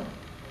well.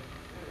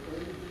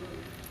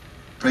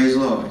 Praise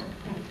the Lord.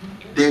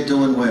 They're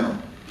doing well.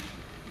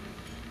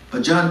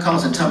 But John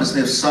Collins and Thomas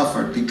Smith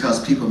suffered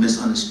because people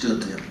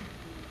misunderstood them.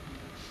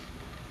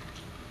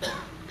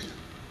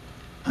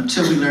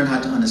 Until we learn how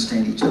to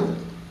understand each other,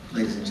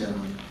 ladies and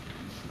gentlemen,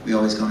 we're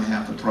always going to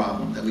have the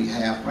problem that we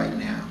have right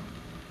now.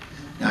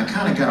 Now, I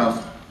kind of got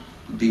off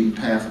the beaten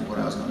path of what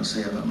I was going to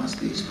say about my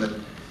speech, but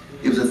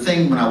it was a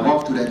thing when I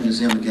walked through that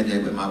museum again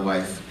there with my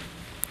wife.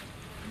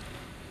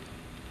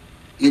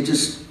 It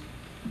just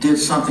did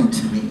something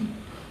to me.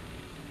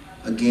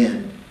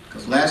 Again,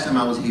 because last time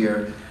I was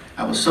here,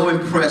 I was so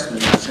impressed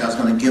with it, I said I was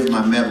going to give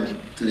my medal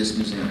to this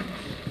museum.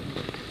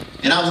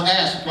 And I was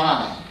asked,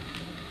 why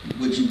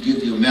would you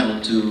give your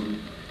medal to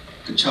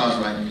the Charles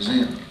Wright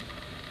Museum?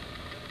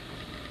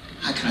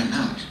 How can I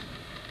not?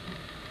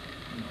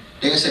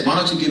 They said, why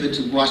don't you give it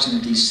to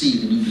Washington, D.C.,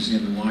 the new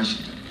museum in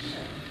Washington?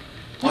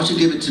 Why don't you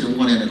give it to the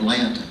one in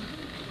Atlanta?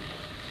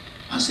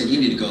 I said, you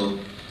need to go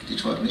to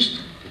Detroit,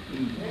 Michigan.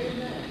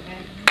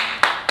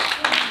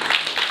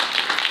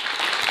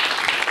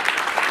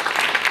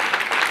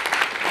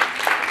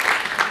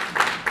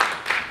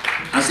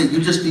 I said,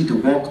 you just need to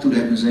walk through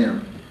that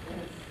museum.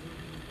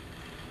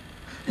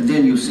 And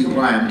then you'll see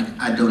why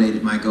I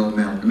donated my gold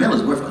medal. The medal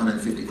is worth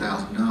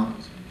 $150,000.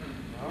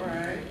 All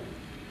right.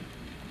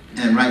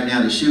 And right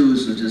now the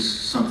shoes are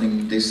just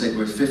something they say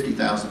worth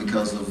 $50,000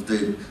 because of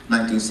the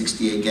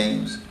 1968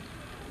 games.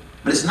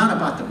 But it's not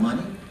about the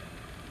money.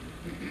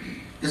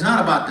 It's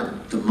not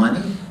about the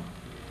money.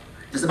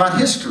 It's about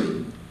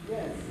history.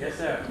 Yes,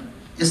 sir.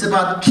 It's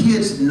about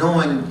kids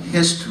knowing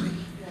history.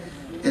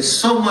 There's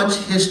so much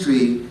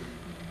history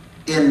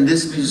in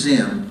this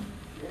museum,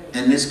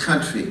 in this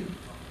country,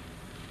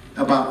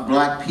 about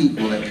black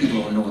people that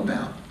people don't know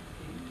about.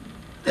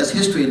 There's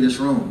history in this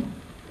room.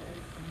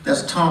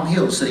 That's Tom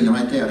Hill sitting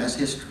right there. That's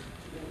history.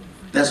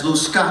 That's Lou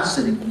Scott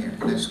sitting here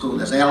in that school.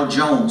 That's Al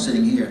Jones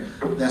sitting here.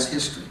 That's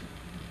history.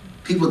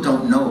 People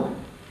don't know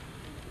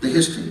the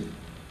history.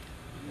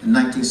 In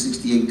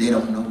 1968, they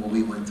don't know what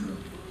we went through.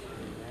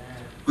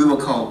 We were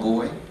called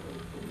boy.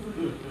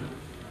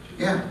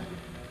 Yeah.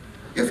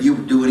 If you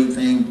do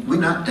anything, we're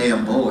not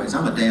damn boys.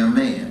 I'm a damn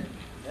man.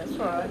 That's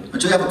right.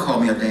 Don't you ever call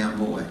me a damn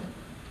boy.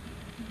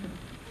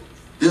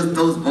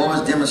 Those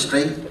boys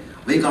demonstrate,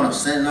 we're going to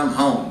send them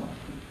home.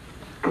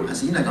 I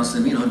said, you're not going to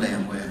send me no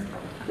damn where.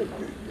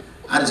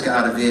 I just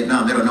got out of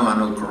Vietnam. They don't know I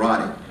know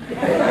karate.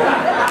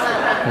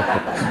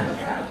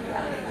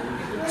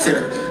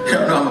 They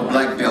don't know I'm a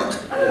black belt.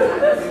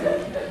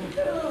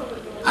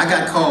 I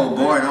got called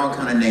boy and all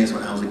kind of names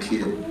when I was a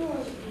kid.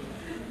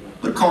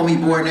 But call me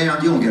boy now,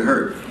 you don't get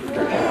hurt.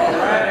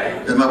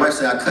 Because my wife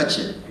said, I'll cut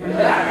you.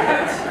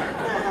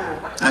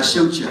 I'll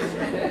shoot you.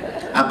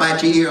 I'll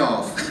bite your ear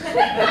off.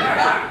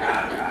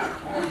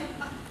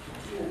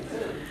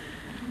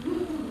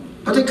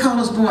 But they call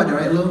us boy,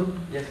 right, Lou?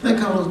 Yes, they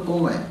call us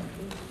boy.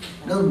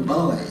 Those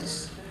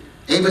boys.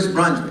 Avis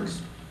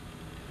Brunswicks.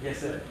 Yes,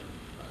 sir.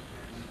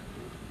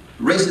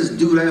 Racist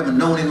dude I ever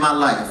known in my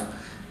life.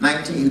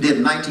 He did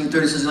in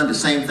 1936, the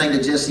same thing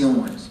to Jesse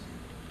Owens.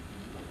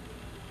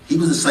 He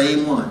was the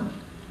same one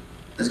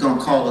that's going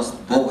to call us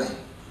boy.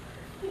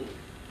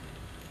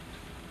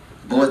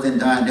 Boys didn't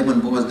die, and then when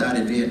boys died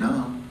in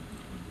Vietnam,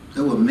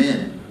 they were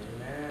men.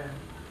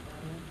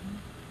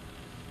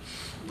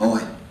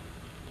 Boy.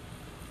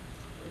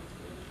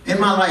 In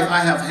my life,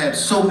 I have had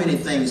so many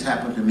things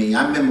happen to me.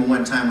 I remember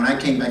one time when I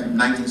came back from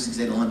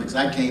 1968 Olympics,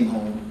 I came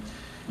home,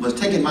 was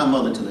taking my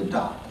mother to the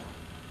doctor.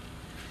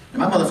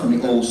 And my mother from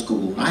the old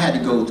school, I had to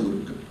go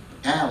through the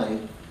alley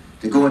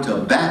to go into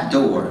a back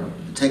door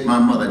to take my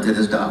mother to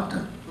this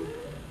doctor.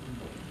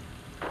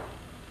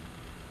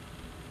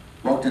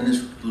 Walked in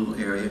this little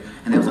area,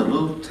 and there was a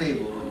little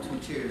table with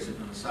 2 chairs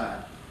sitting on the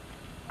side.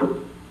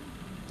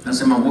 I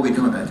said, Mom, what are we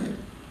doing back here?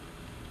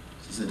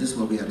 She said, this is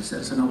what we have to say.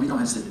 I said, no, we don't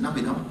have to sit. No,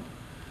 we don't.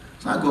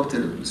 So I go up to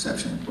the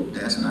reception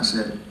desk and I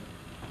said,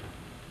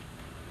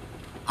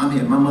 I'm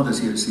here, my mother's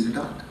here to see the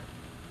doctor.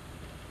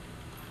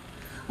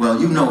 Well,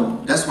 you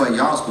know, that's why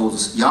y'all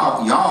supposed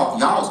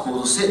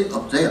to sit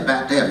up there,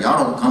 back there.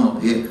 Y'all don't come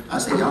up here. I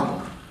said,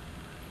 y'all.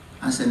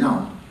 I said,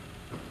 no,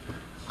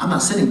 I'm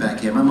not sitting back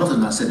here. My mother's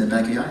not sitting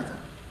back here either.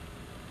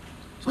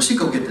 So she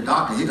go get the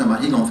doctor. He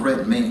gonna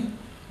threaten me.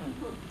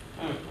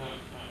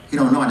 He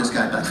don't know I just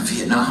got back from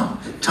Vietnam.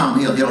 Tom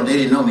Hill, they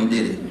didn't know me,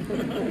 did he?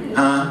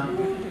 Huh?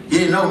 He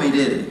didn't know me,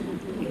 did he?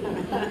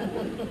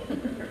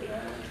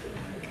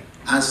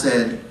 I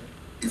said,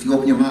 if you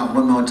open your mouth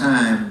one more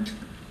time,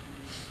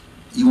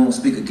 you won't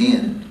speak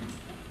again.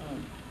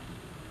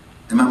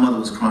 And my mother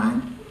was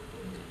crying.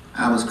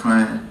 I was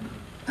crying.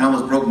 I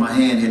almost broke my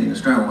hand hitting the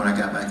steering when I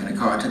got back in the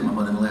car. I took my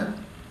mother and left.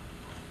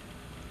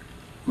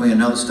 Wait,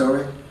 another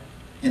story?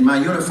 In my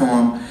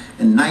uniform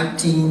in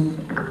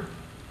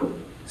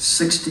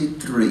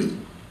 1963,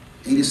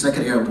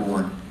 82nd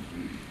Airborne,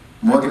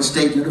 Morgan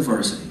State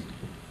University.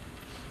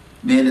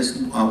 Me and this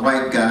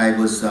white guy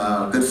was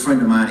a good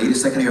friend of mine,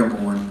 82nd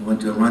Airborne.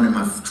 Went to run in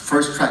my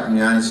first track in the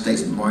United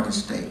States in Morgan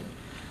State.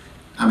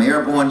 I'm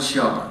airborne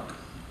sharp.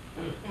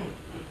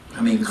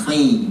 I mean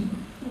clean.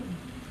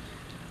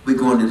 We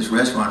go into this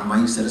restaurant,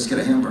 and he said, let's get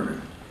a hamburger.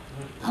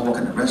 I walk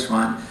in the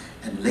restaurant,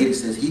 and the lady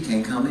says, he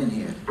can't come in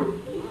here.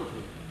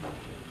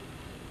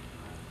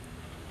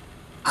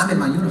 I'm in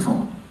my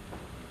uniform.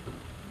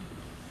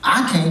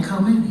 I can't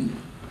come in here.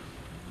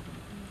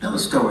 Another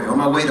story. On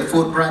my way to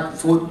Fort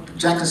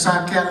Jackson,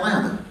 South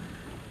Carolina.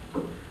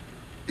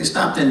 They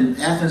stopped in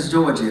Athens,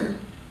 Georgia.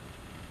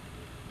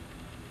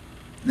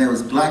 There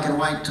was black and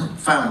white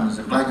fountains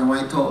and black and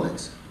white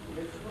toilets.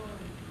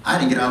 I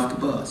didn't get off the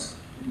bus.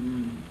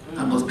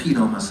 I almost peed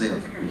on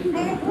myself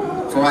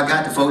before I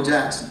got to Fort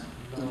Jackson.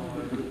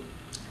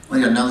 Want to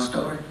hear another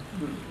story?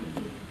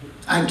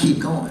 I can keep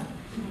going.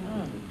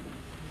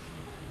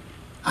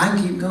 I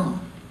can keep going.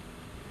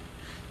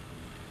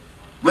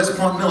 West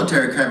Point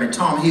Military Academy,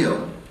 Tom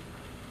Hill,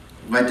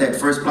 right there,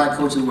 first black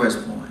coach at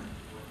West Point,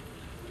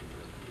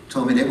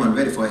 told me they weren't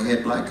ready for a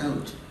head black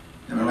coach.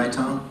 Am I right,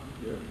 Tom?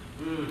 Yeah.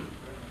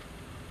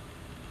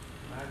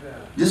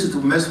 This is the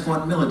West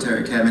Point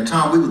Military Academy.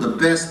 Tom, we were the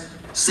best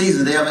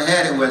season they ever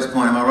had at West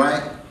Point, am I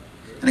right?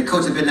 And the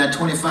coach had been there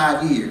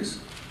 25 years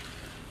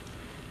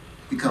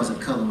because of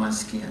the color of my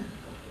skin.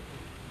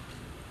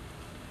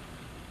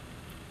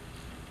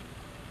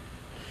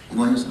 You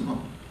want to hear some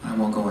more? I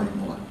won't go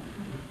anymore.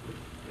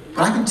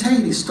 But I can tell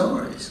you these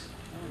stories.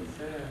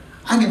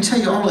 I can tell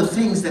you all the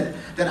things that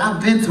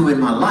I've been through in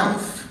my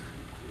life.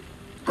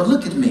 But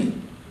look at me.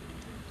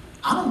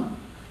 I don't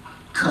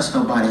cuss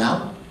nobody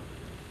out.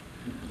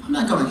 I'm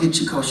not going to hit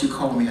you because you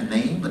call me a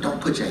name, but don't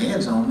put your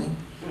hands on me.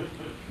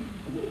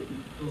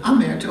 I'm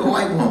married to a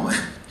white woman.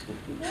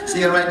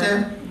 See her right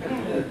there?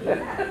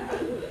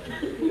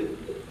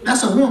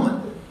 That's a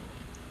woman.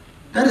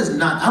 That is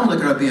not, I don't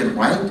look at her being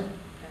white.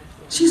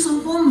 She's a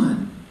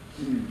woman.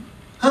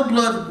 Her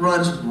blood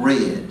runs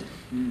red,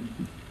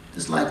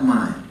 just like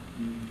mine.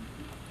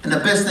 And the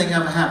best thing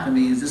ever happened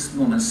to me is this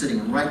woman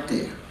sitting right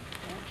there.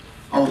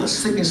 All the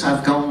sickness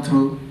I've gone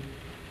through,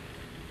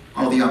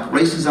 all the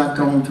operations I've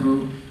gone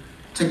through,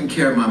 taking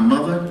care of my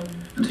mother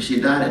until she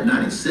died at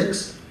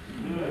 96.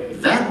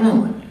 That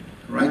woman,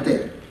 right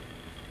there.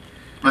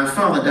 My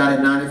father died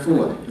at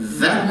 94.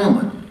 That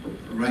woman,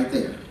 right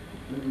there.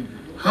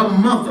 Her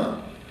mother,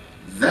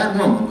 that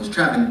woman was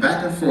traveling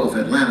back and forth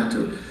from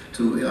Atlanta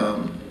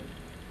to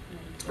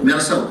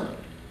Minnesota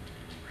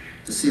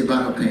to see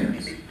about her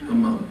parents, her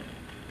mother.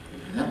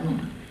 That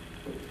woman.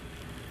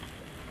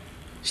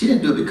 She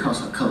didn't do it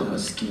because of the color of her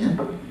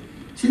skin.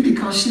 She did it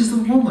because she's a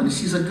woman.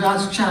 She's a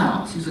God's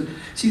child.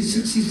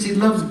 She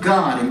loves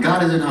God, and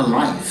God is in her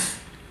life.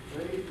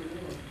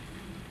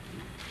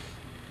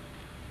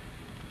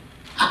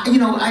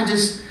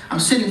 I'm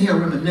sitting here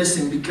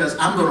reminiscing because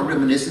I'm going to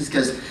reminisce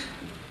because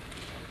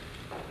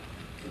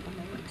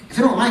if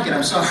you don't like it,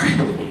 I'm sorry.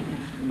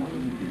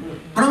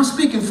 But I'm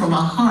speaking from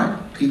my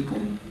heart, people.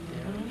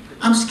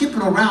 I'm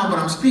skipping around, but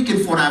I'm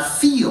speaking for what I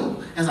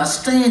feel as I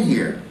stand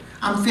here.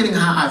 I'm feeling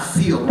how I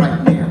feel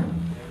right now.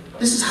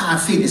 This is how I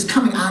feel. It's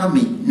coming out of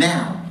me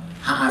now,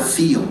 how I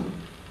feel.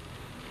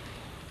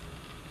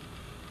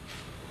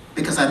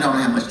 Because I don't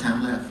have much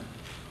time left.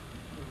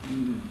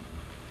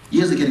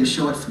 Years are getting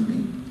short for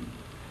me,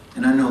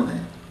 and I know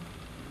that.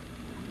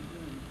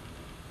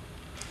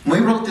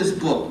 When we wrote this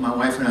book, my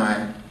wife and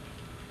I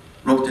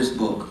wrote this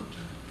book.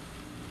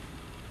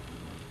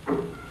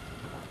 And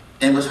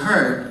it was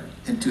her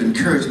to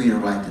encourage me to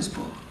write this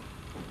book.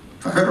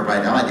 For her to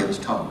write it, all I did was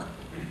talk.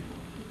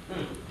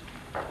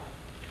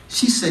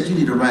 She said, you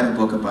need to write a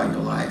book about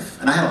your life.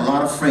 And I had a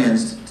lot of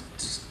friends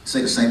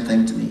say the same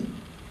thing to me.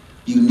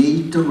 You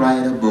need to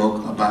write a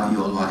book about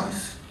your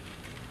life.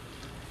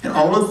 And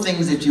all the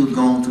things that you've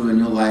gone through in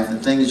your life, the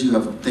things you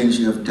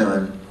have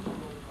done,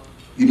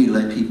 you need to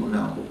let people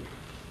know.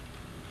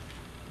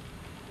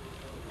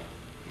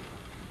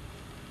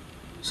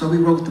 So we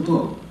wrote the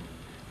book.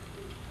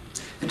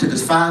 It took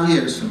us 5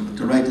 years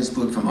to write this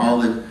book, from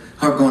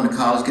her going to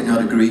college, getting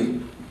her degree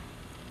in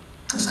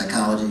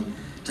psychology,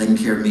 taking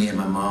care of me and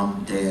my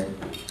mom, dad,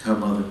 her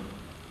mother.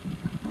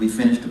 We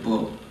finished the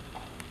book.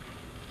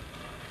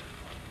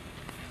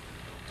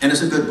 And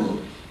it's a good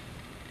book.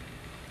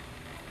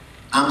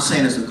 I'm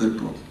saying it's a good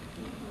book.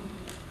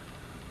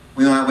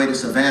 We're on our way to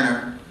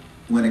Savannah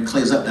when it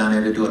clears up down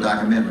there to do a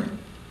documentary.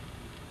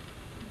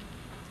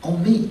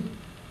 On me.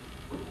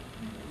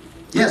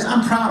 Yes,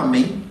 I'm proud of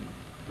me.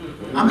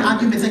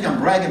 You may think I'm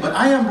bragging, but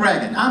I am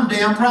bragging. I'm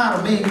damn proud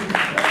of me.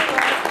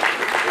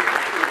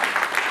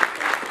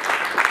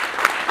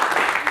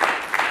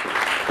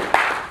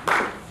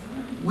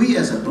 We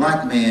as a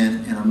black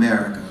man in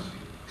America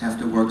have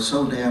to work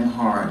so damn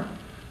hard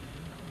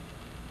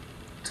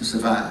to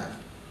survive.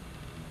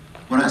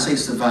 When I say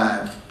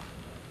survive,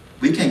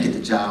 we can't get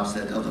the jobs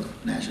that other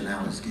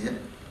nationalities get.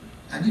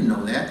 And you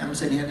know that. I'm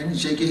sitting here and you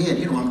shake your head.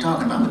 You know what I'm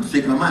talking about. I'm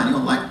thinking my mind. You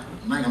don't like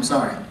I'm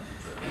sorry.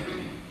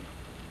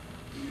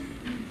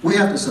 We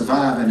have to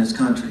survive in this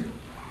country.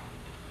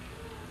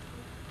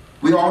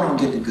 We all don't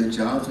get the good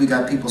jobs. We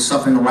got people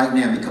suffering right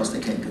now because they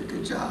can't get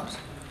good jobs,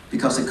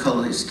 because they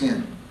color their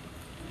skin.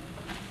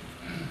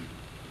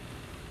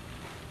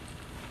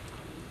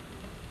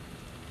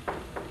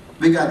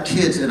 We got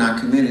kids in our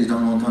communities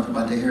don't know nothing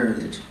about their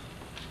heritage.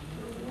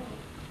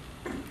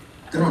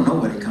 They don't know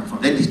where they come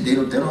from. They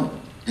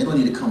don't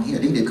need to come here.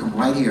 They need to come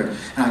right here,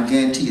 and I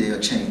guarantee you they'll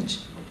change.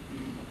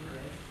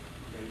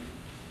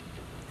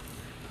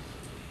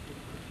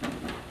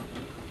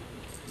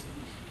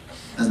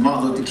 There's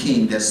Martin Luther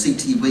King, there's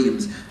C.T.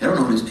 Williams. They don't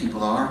know who these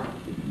people are.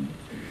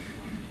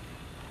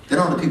 They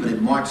don't know the people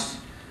that marched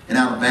in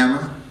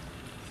Alabama,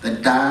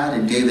 that died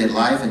and gave their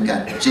life and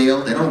got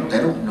jailed. They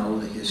don't know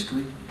the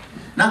history.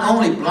 Not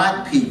only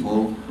black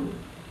people,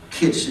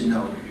 kids should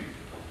know,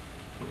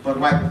 but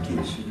white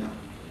kids should know.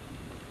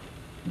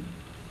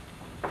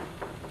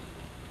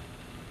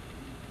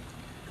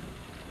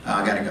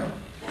 I gotta go.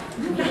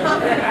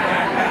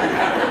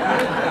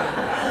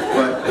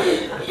 But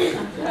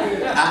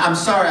I'm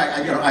sorry.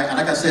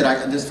 Like I said,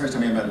 this is the first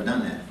time I've ever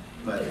done that.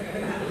 But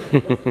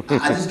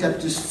I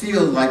just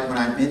feel like when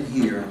I'm in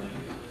here,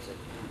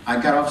 I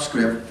got off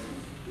script,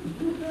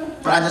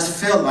 but I just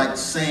feel like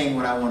saying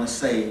what I want to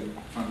say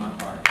from my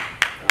heart.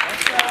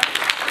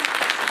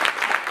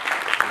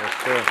 Yes,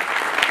 sir.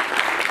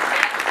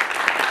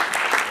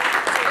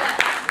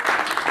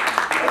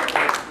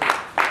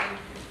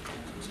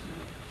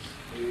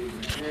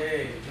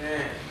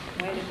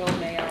 Way to go,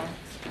 Mayo.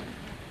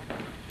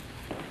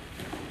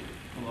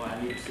 Oh, I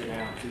need to sit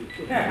down too.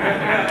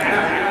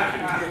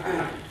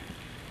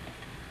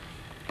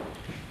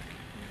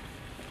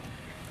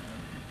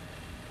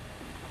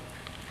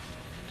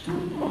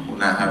 We'll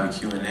now have a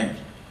Q&A.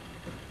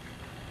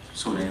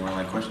 So would anyone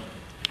like questions?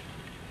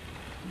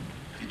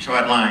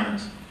 Detroit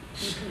Lions.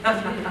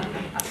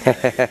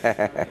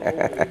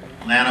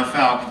 Atlanta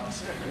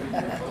Falcons.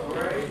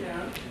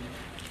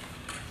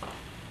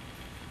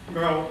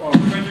 Well,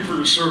 thank you for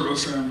your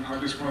service, and I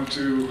just wanted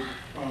to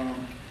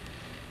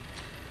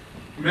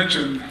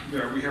mention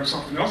that we have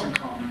something else in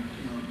common.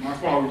 You know, my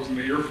father was in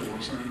the Air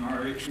Force, and I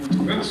went to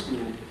middle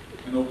school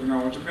in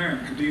Okinawa, Japan,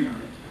 Kadena.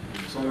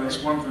 So that's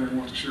one thing I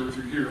want to share with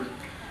you here.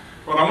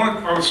 But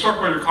I was struck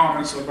by your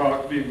comments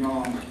about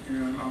Vietnam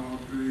and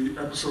the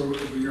episode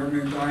of the young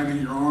man dying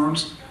in your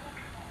arms.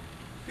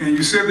 And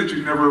you said that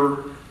you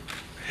never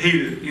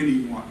hated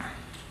anyone.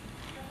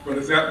 But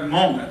at that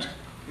moment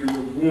in the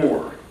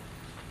war,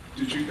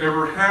 did you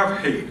ever have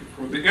hate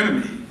for the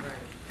enemy?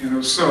 And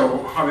if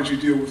so, how did you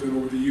deal with it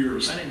over the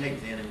years? I didn't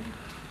hate the enemy.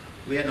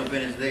 We had no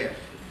business there.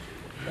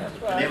 That's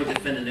And they right. were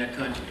defending their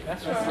country.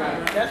 That's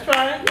right. That's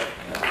right.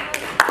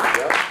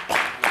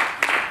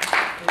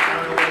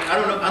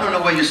 I don't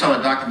know where you saw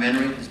the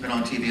documentary. It's been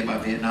on TV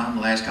about Vietnam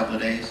the last couple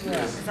of days.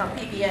 It's on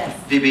PBS.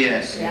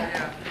 VBS.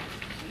 Yeah.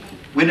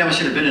 We never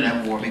should have been in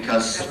that war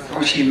because Ho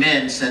Chi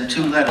Minh sent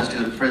 2 letters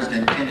to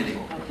President Kennedy.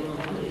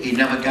 He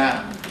never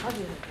got them.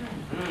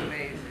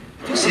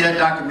 If you see that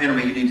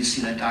documentary, you need to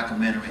see that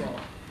documentary.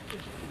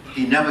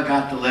 He never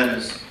got the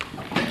letters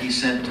that he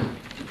sent to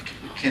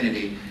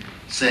Kennedy.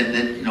 Said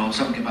that, you know,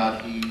 something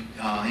about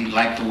he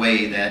liked the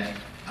way that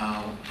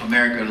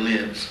America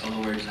lives. In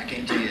other words, I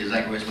can't tell you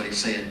exactly what he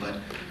said, but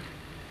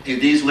if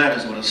these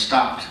letters would have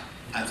stopped,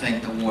 I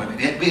think the war,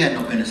 we had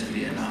no business in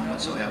Vietnam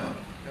whatsoever.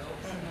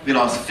 We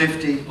lost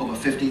over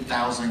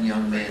 50,000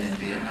 young men in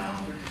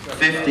Vietnam.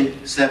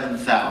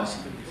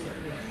 57,000.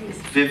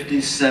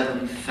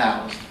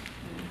 57,000.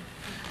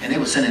 And they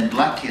were sending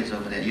black kids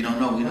over there. You don't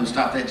know,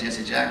 stop that,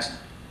 Jesse Jackson.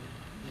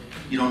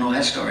 You don't know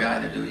that story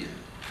either, do you?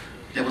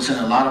 They were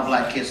sending a lot of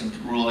black kids from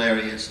rural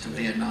areas to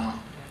Vietnam.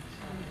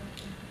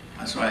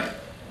 That's right.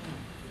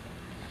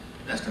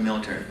 That's the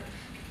military.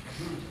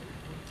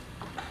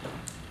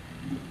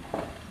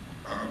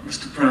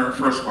 Mr. Pender,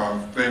 first of all,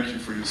 thank you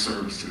for your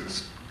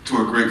services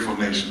to a grateful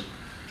nation.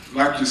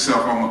 Like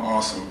yourself, I'm an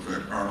awesome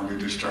vet, honorably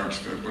discharged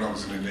vet, but I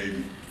was in the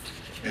Navy.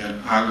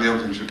 And I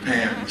lived in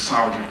Japan,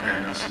 South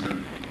Japan, that's in the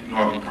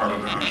northern part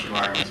of the Honshu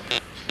Islands.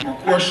 My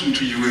question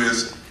to you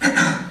is,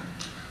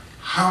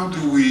 how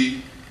do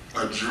we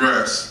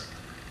address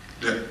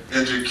the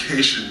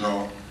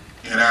educational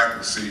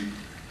inadequacy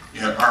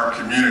in our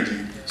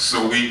community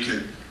so we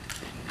could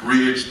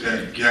bridge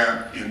that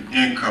gap in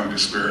income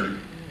disparity?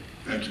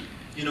 Thank you.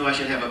 You know I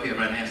should have up here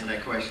right to answer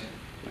that question?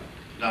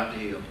 Dr.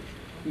 Hill.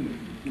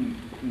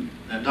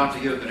 Now, Dr.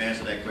 Hill could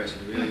answer that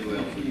question really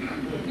well for you.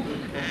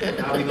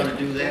 How are we going to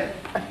do that?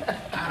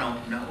 I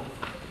don't know.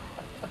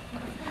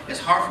 It's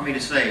hard for me to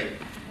say.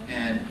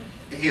 And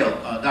Hill,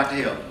 Dr.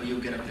 Hill, will you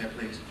get up there,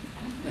 please,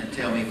 and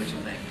tell me what you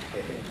think?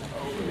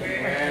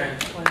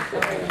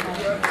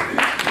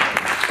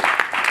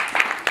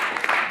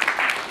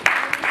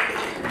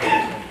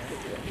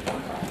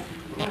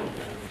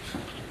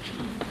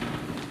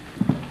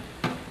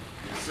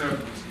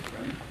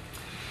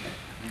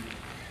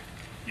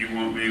 You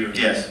want me to?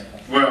 Yes.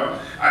 Well,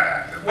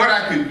 what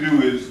I can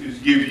do is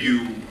give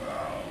you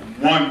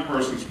one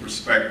person's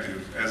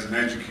perspective as an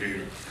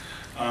educator.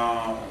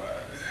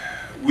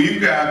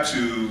 We've got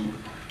to,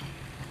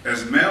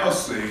 as Mel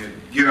said,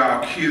 get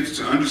our kids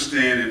to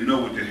understand and know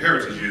what their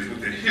heritage is,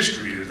 what their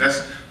history is.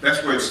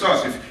 That's where it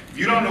starts. If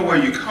you don't know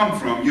where you come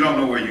from, you don't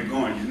know where you're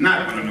going. You're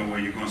not going to know where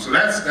you're going. So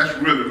that's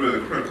really, really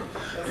critical.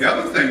 The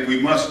other thing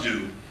we must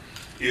do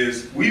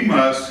is we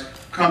must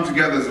come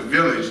together as a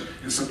village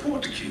and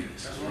support the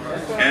kids.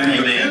 And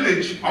the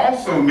village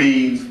also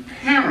means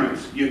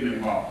parents getting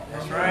involved.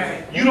 That's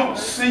right. You don't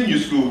send your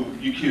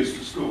kids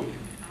to school.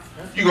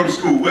 You go to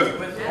school with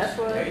them. That's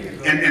right.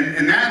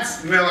 And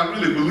that's, Mel, I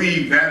really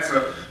believe that's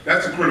a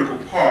critical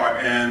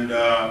part. And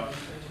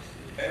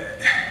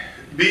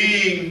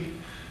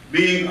being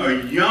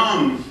a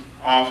young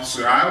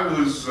officer, I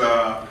was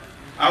a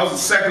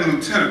second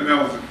lieutenant.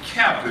 Mel was a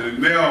captain, and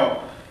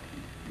Mel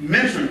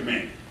mentored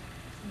me.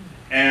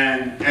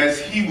 And as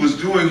he was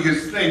doing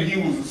his thing,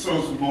 he was a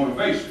source of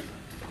motivation.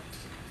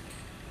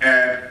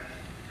 And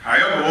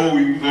however old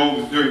he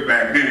was dirty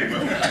back then,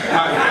 but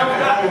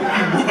however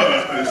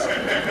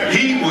old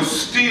he was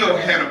still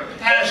had a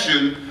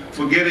passion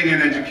for getting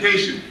an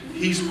education.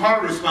 He's part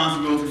of the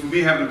responsibility for me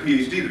having a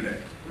PhD today.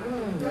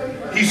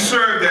 He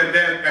served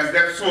as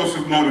that source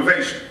of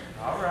motivation.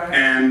 All right.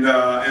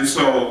 And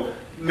so,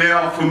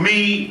 Mel, for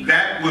me,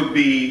 that would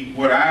be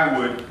what I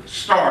would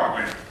start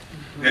with.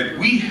 That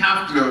we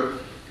have to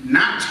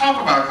not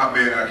talk about how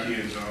bad our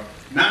kids are,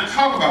 not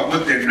talk about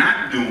what they're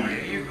not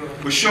doing,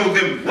 but show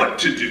them what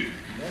to do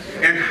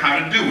and how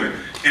to do it.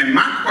 And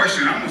my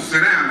question, I'm going to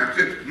sit down.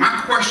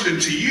 My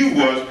question to you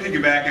was,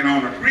 piggybacking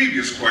on a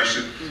previous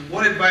question,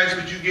 what advice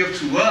would you give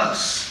to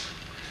us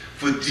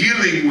for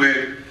dealing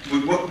with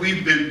what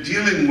we've been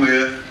dealing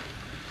with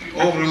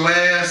over the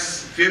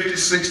last 50,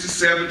 60,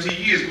 70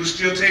 years? We're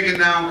still taking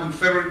down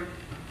Confederate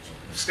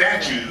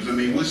statues. I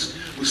mean, we're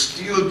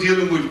still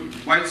dealing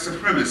with white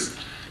supremacists.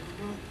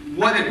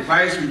 What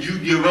advice would you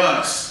give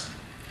us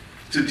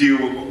to deal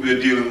with what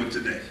we're dealing with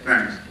today?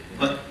 Thanks.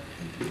 Well,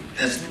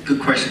 that's a good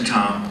question,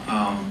 Tom.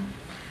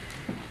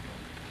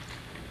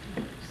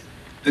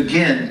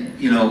 Again,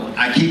 you know,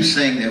 I keep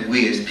saying that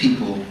we as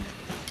people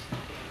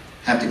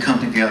have to come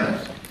together.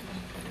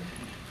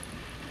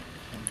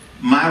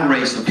 My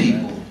race of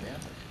people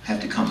have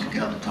to come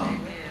together,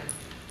 Tom.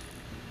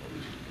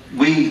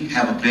 We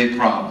have a big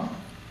problem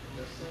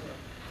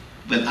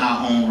with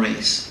our own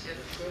race.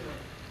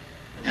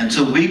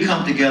 Until we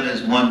come together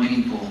as one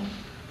people,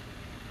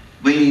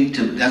 we need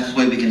to, that's the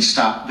way we can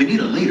stop. We need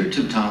a leader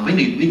too, Tom. We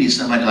need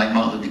somebody like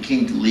Martin Luther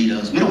King to lead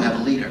us. We don't have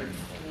a leader.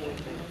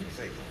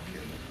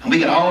 And we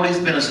got all these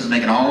businesses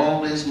making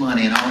all this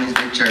money in all these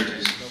big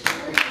churches.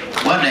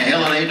 What in the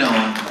hell are they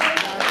doing?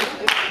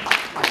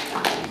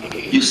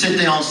 You sit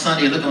there on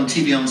Sunday, you look on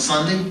TV on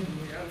Sunday,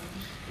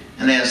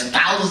 and there's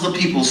thousands of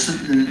people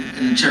sitting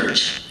in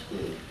church.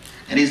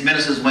 And these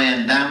ministers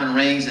wearing diamond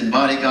rings and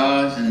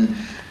bodyguards and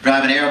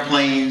driving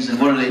airplanes, and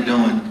what are they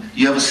doing?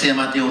 You ever see them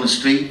out there on the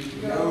street?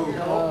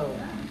 No.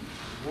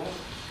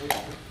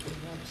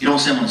 You don't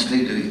see them on the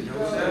street, do you?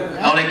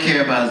 All they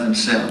care about is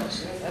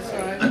themselves.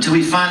 Until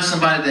we find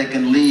somebody that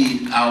can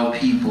lead our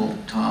people,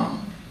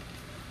 Tom,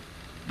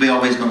 we're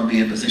always going to be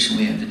in the position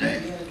we're in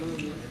today.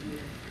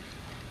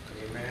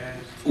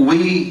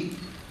 We,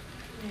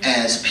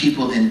 as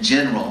people in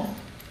general,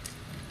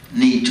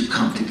 need to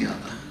come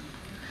together.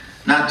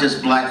 Not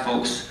just black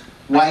folks,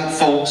 white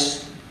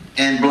folks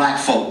and black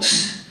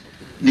folks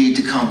need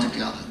to come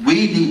together.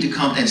 We need to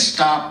come and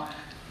stop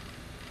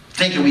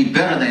thinking we're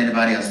better than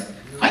anybody else.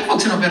 White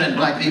folks are no better than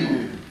black people.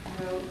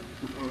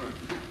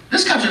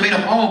 This country is made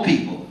up of all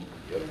people.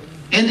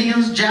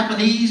 Indians,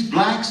 Japanese,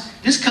 blacks.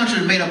 This country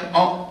is made up of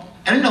all.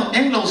 And you know,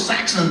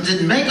 Anglo-Saxons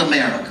didn't make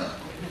America.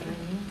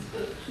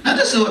 Now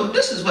this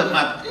is what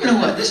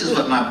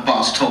my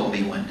boss told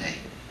me one day.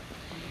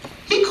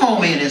 He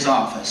called me in his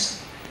office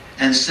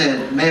and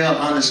said, Mel,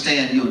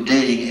 understand you're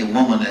dating a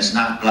woman that's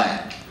not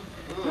black.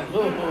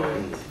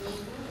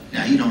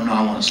 Now he don't know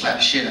I want to slap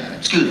the shit out of him.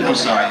 Excuse me, I'm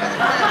sorry.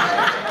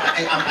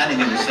 I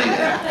didn't mean to say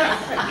that.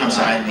 I'm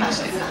sorry, I didn't mean to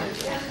say that.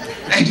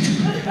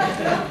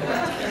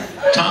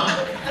 Tom?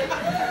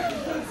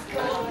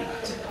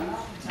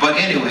 But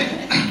anyway,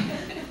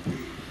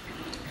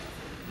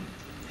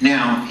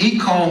 now he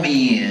called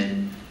me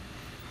in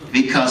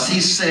because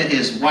he said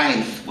his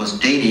wife was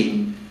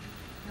dating,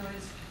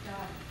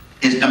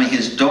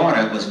 his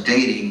daughter was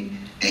dating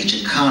a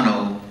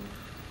Chicano.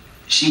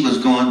 She was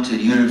going to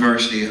the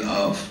University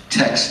of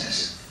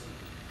Texas,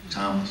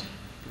 Thomas.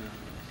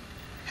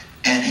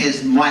 and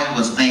his wife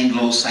was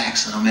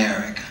Anglo-Saxon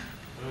American.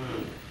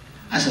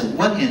 I said,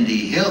 what in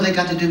the hell they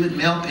got to do with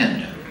Mel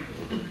Pender?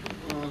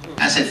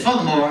 I said,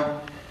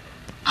 furthermore,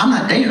 I'm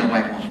not dating a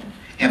white woman.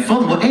 And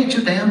furthermore, ain't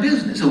your damn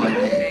business who I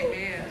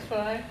date. That's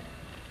right.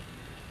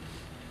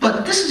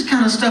 But this is the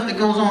kind of stuff that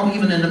goes on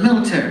even in the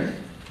military.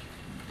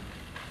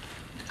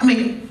 I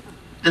mean,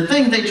 the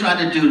thing they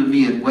tried to do to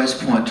me at West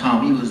Point,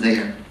 Tom, he was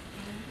there,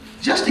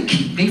 just to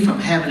keep me from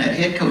having that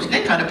head coach.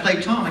 They tried to play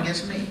Tom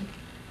against me.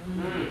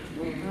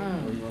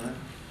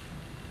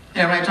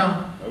 Yeah, right,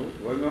 Tom?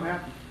 Wasn't gonna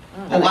happen.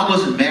 Oh, I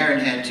wasn't married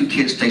and had 2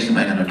 kids stationed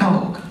back and a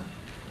dog.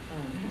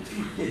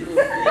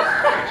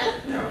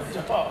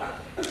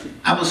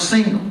 I was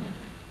single.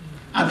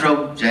 I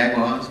drove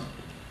Jaguars,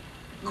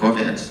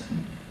 Corvettes,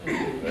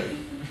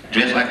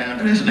 dressed like I'm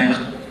dressed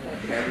now.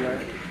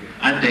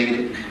 I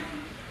dated,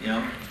 you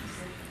know.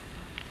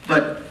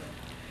 But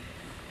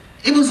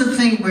it was a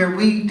thing where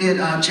we did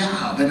our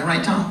job, and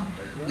right, Tom?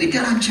 We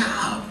did our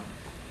job.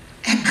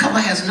 And color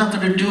has nothing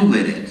to do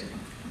with it.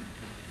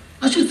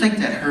 Don't you think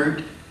that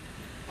hurt?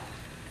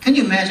 Can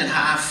you imagine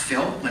how I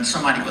felt when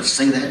somebody would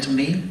say that to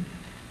me?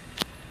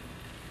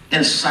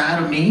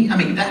 Inside of me? I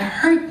mean, that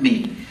hurt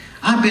me.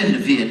 I've been to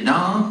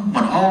Vietnam,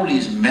 won all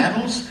these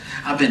medals.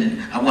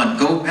 I won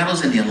gold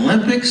medals in the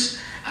Olympics.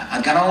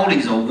 I got all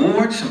these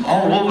awards from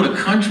all over the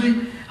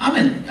country. I'm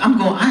in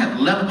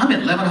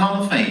 11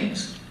 Hall of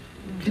Fames.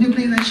 Can you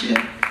believe that shit?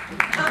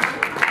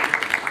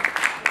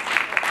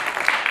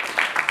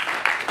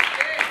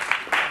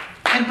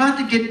 I'm about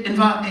to get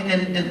involved,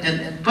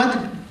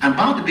 I'm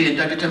about to be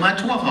inducted to my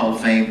 12th Hall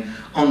of Fame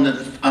on the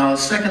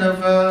 2nd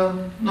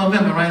of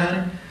November, right,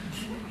 honey?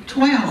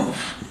 12.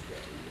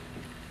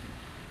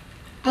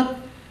 But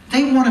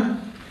they want to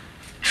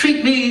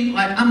treat me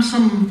like I'm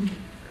some,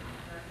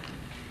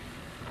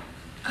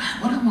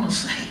 what do I want to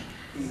say?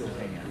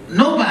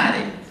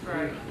 Nobody.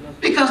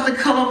 Because the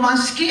color of my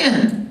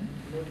skin.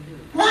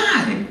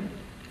 Why?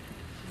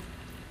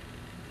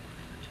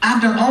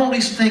 I've done all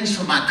these things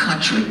for my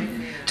country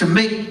to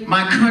make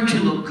my country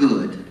look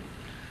good,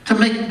 to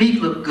make me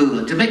look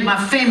good, to make my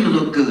family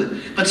look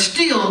good. But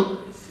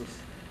still,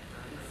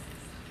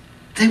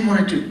 they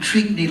wanted to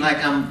treat me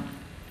like I'm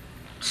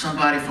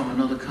somebody from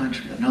another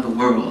country, another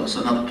world,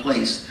 or another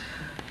place,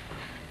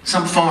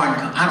 some foreign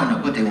country. I don't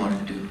know what they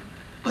wanted to do.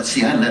 But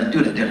see, I let them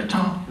do that there at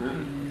Tom.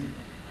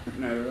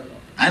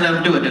 I let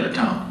them do it there at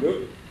Tom.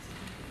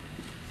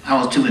 I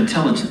was too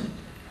intelligent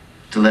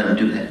to let them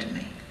do that to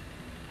me.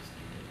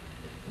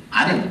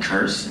 I didn't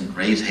curse and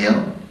raise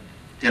hell.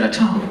 Did I,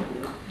 Tom?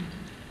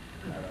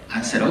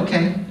 I said,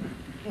 okay.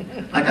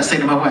 Like I say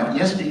to my wife,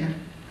 yes, dear.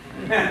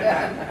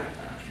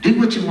 Do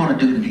what you want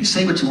to do to me.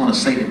 Say what you want to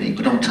say to me,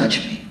 but don't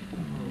touch me.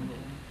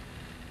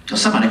 So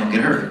somebody gonna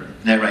get hurt.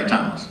 Is that right,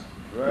 Thomas?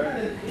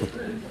 Right.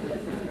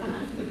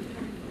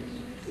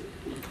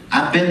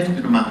 I've been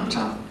to the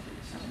mountaintop.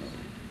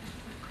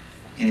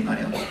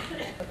 Anybody else?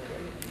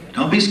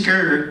 Don't be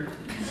scared.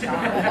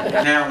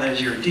 Now as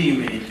your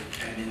teammate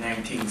at the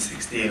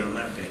 1968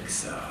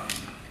 Olympics,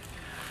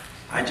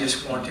 I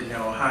just want to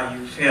know how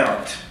you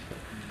felt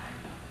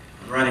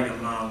running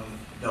among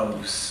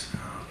those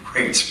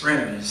great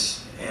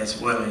sprinters as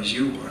well as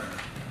you were.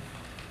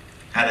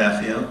 How did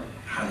I feel?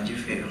 How did you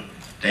feel?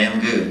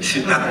 Damn good.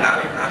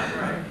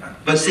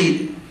 But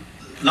see,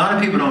 a lot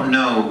of people don't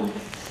know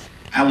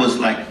I was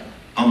like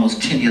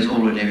almost 10 years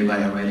older than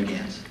everybody I ran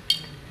against.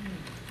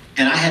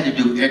 And I had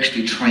to do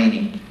extra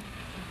training.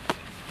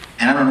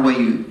 And I don't know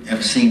whether you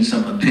have seen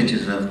some of the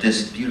pictures of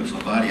this beautiful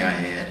body I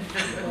had.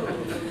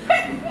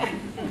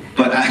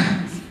 But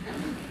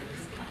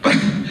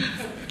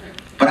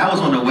I was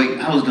on the weight,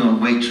 I was doing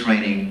weight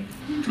training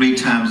 3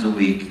 times a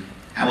week.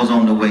 I was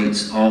on the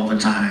weights all the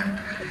time.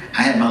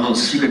 I had my little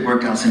secret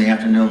workouts in the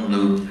afternoon,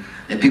 Lou,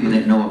 that people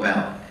didn't know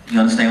about. You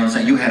understand what I'm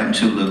saying? You had them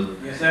too, Lou.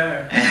 Yes,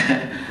 sir.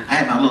 I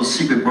had my little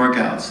secret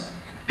workouts.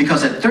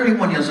 Because at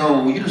 31 years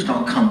old, you just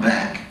don't come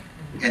back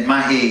at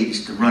my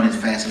age to run as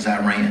fast as I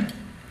ran,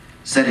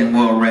 setting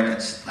world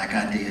records like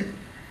I did.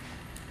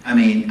 I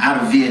mean,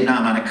 out of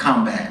Vietnam, out of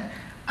combat,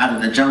 out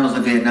of the jungles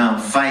of Vietnam,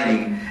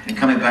 fighting and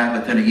coming back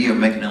within a year,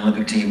 making the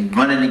Olympic team,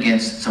 running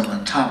against some of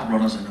the top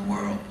runners in the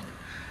world.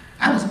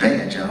 I was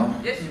bad, y'all.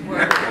 Yes, you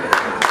were.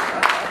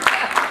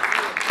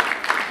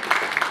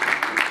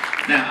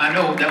 Now, I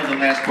know that was the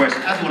last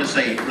question. I just want to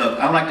say, look,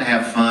 I like to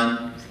have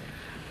fun.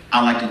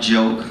 I like to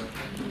joke.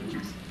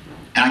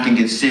 And I can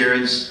get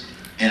serious,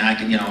 and I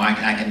can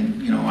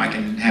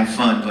have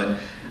fun. But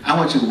I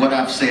want you, what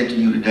I've said to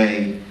you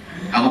today,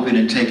 I hope you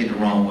didn't take it the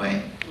wrong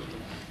way.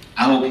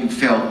 I hope you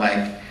felt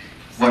like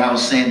what I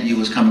was saying to you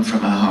was coming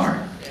from my heart.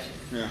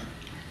 Yeah.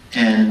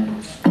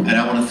 And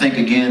I want to thank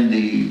again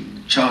the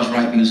Charles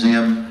Wright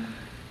Museum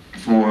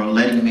for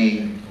letting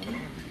me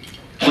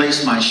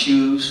place my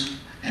shoes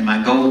and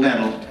my gold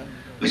medal,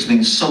 which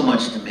means so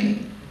much to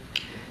me,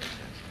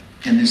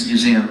 in this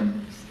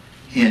museum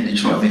here in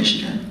Detroit,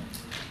 Michigan.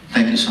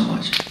 Thank you so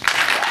much.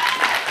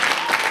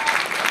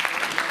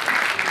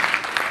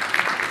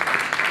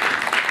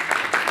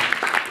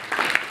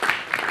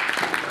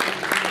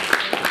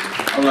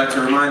 All like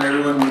to remind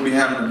everyone we'll be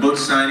having a book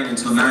signing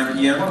until 9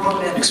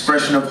 p.m.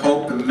 Expression of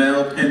Hope, the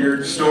Mel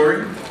Pender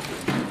story.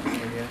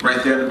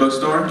 Right there in the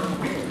bookstore.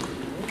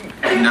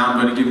 And now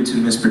I'm going to give it to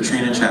Miss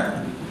Patrina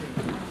Chapman.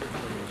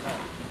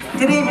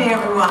 Good evening,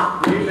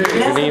 everyone. Good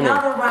evening.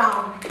 Another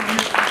round.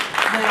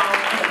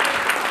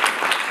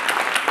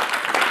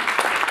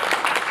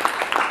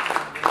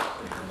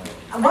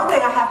 One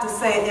thing I have to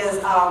say is,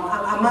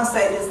 I must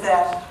say, is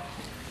that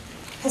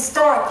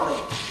historically,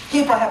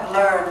 people have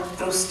learned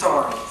through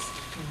stories.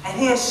 And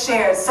he has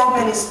shared so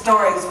many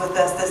stories with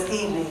us this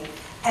evening.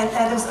 And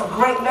it was a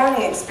great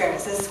learning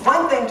experience. It's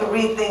one thing to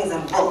read things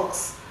in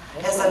books.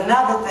 It's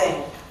another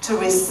thing to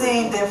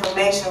receive the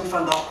information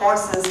from the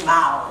horse's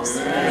mouths.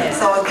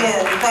 So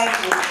again, thank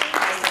you.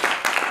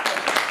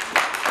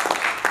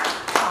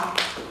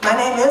 My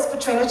name is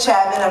Patrina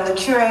Chapman. I'm the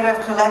curator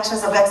of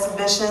collections of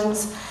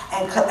exhibitions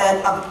and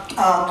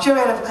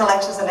curator of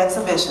collections and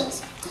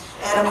exhibitions.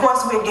 And of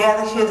course, we're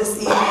gathered here this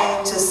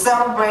evening to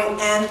celebrate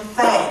and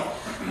thank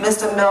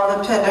Mr.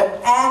 Melvin Pender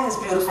and his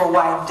beautiful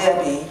wife,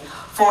 Debbie,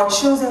 for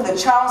choosing the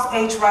Charles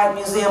H. Wright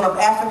Museum of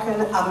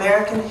African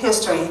American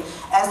History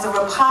as the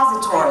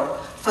repository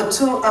for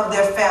two of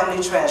their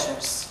family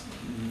treasures.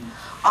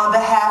 On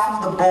behalf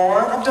of the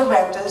board of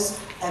directors,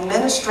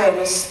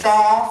 administrators,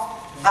 staff,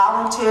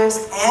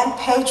 volunteers, and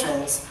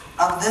patrons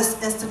of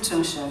this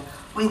institution,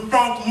 we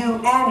thank you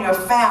and your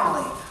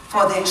family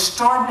for the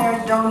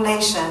extraordinary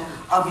donation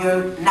of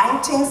your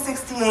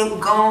 1968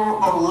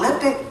 gold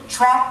Olympic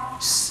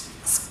track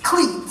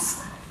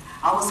cleats.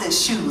 I almost said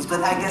shoes,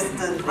 but I guess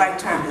the right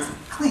term is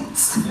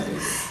cleats.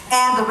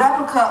 And the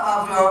replica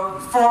of your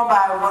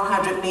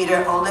 4x100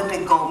 meter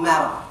Olympic gold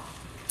medal.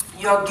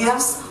 Your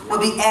gifts will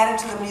be added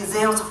to the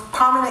museum's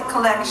permanent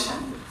collection,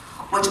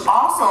 which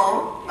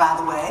also, by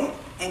the way,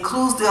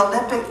 includes the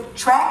Olympic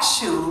track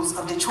shoes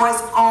of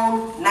Detroit's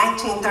own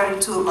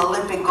 1932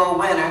 Olympic gold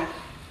winner,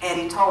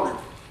 Eddie Tolan.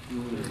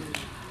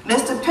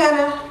 Mr.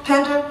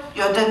 Pender,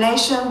 your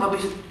donation will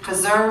be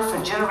preserved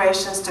for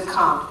generations to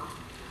come.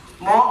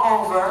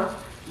 Moreover,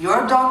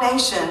 your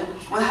donation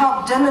will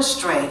help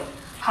demonstrate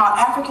how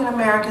African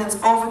Americans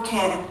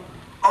overcame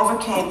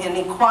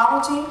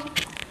inequality,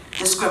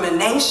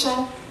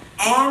 discrimination,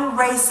 and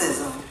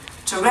racism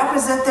to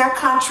represent their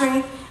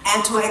country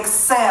and to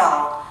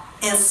excel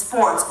in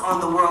sports on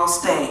the world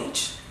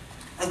stage.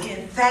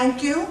 Again,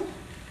 thank you.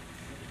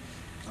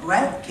 All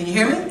right, can you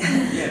hear me?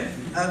 Yes.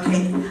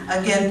 Okay,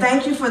 again,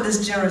 thank you for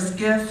this generous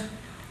gift.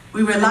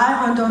 We rely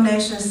on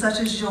donations such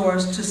as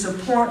yours to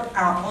support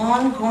our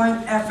ongoing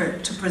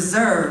effort to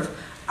preserve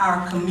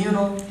our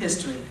communal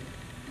history.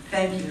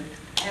 Thank you.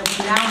 And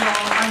we now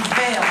will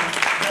unveil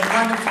the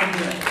wonderful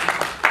gift.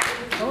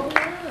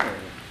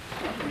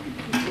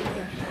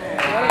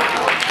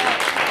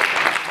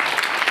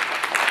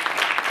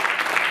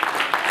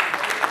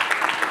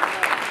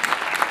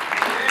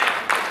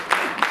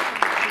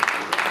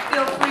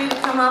 Feel free to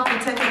come up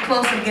and take a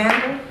closer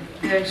gander.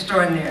 They're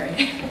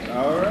extraordinary.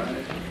 All right.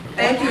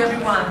 Thank you,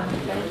 everyone.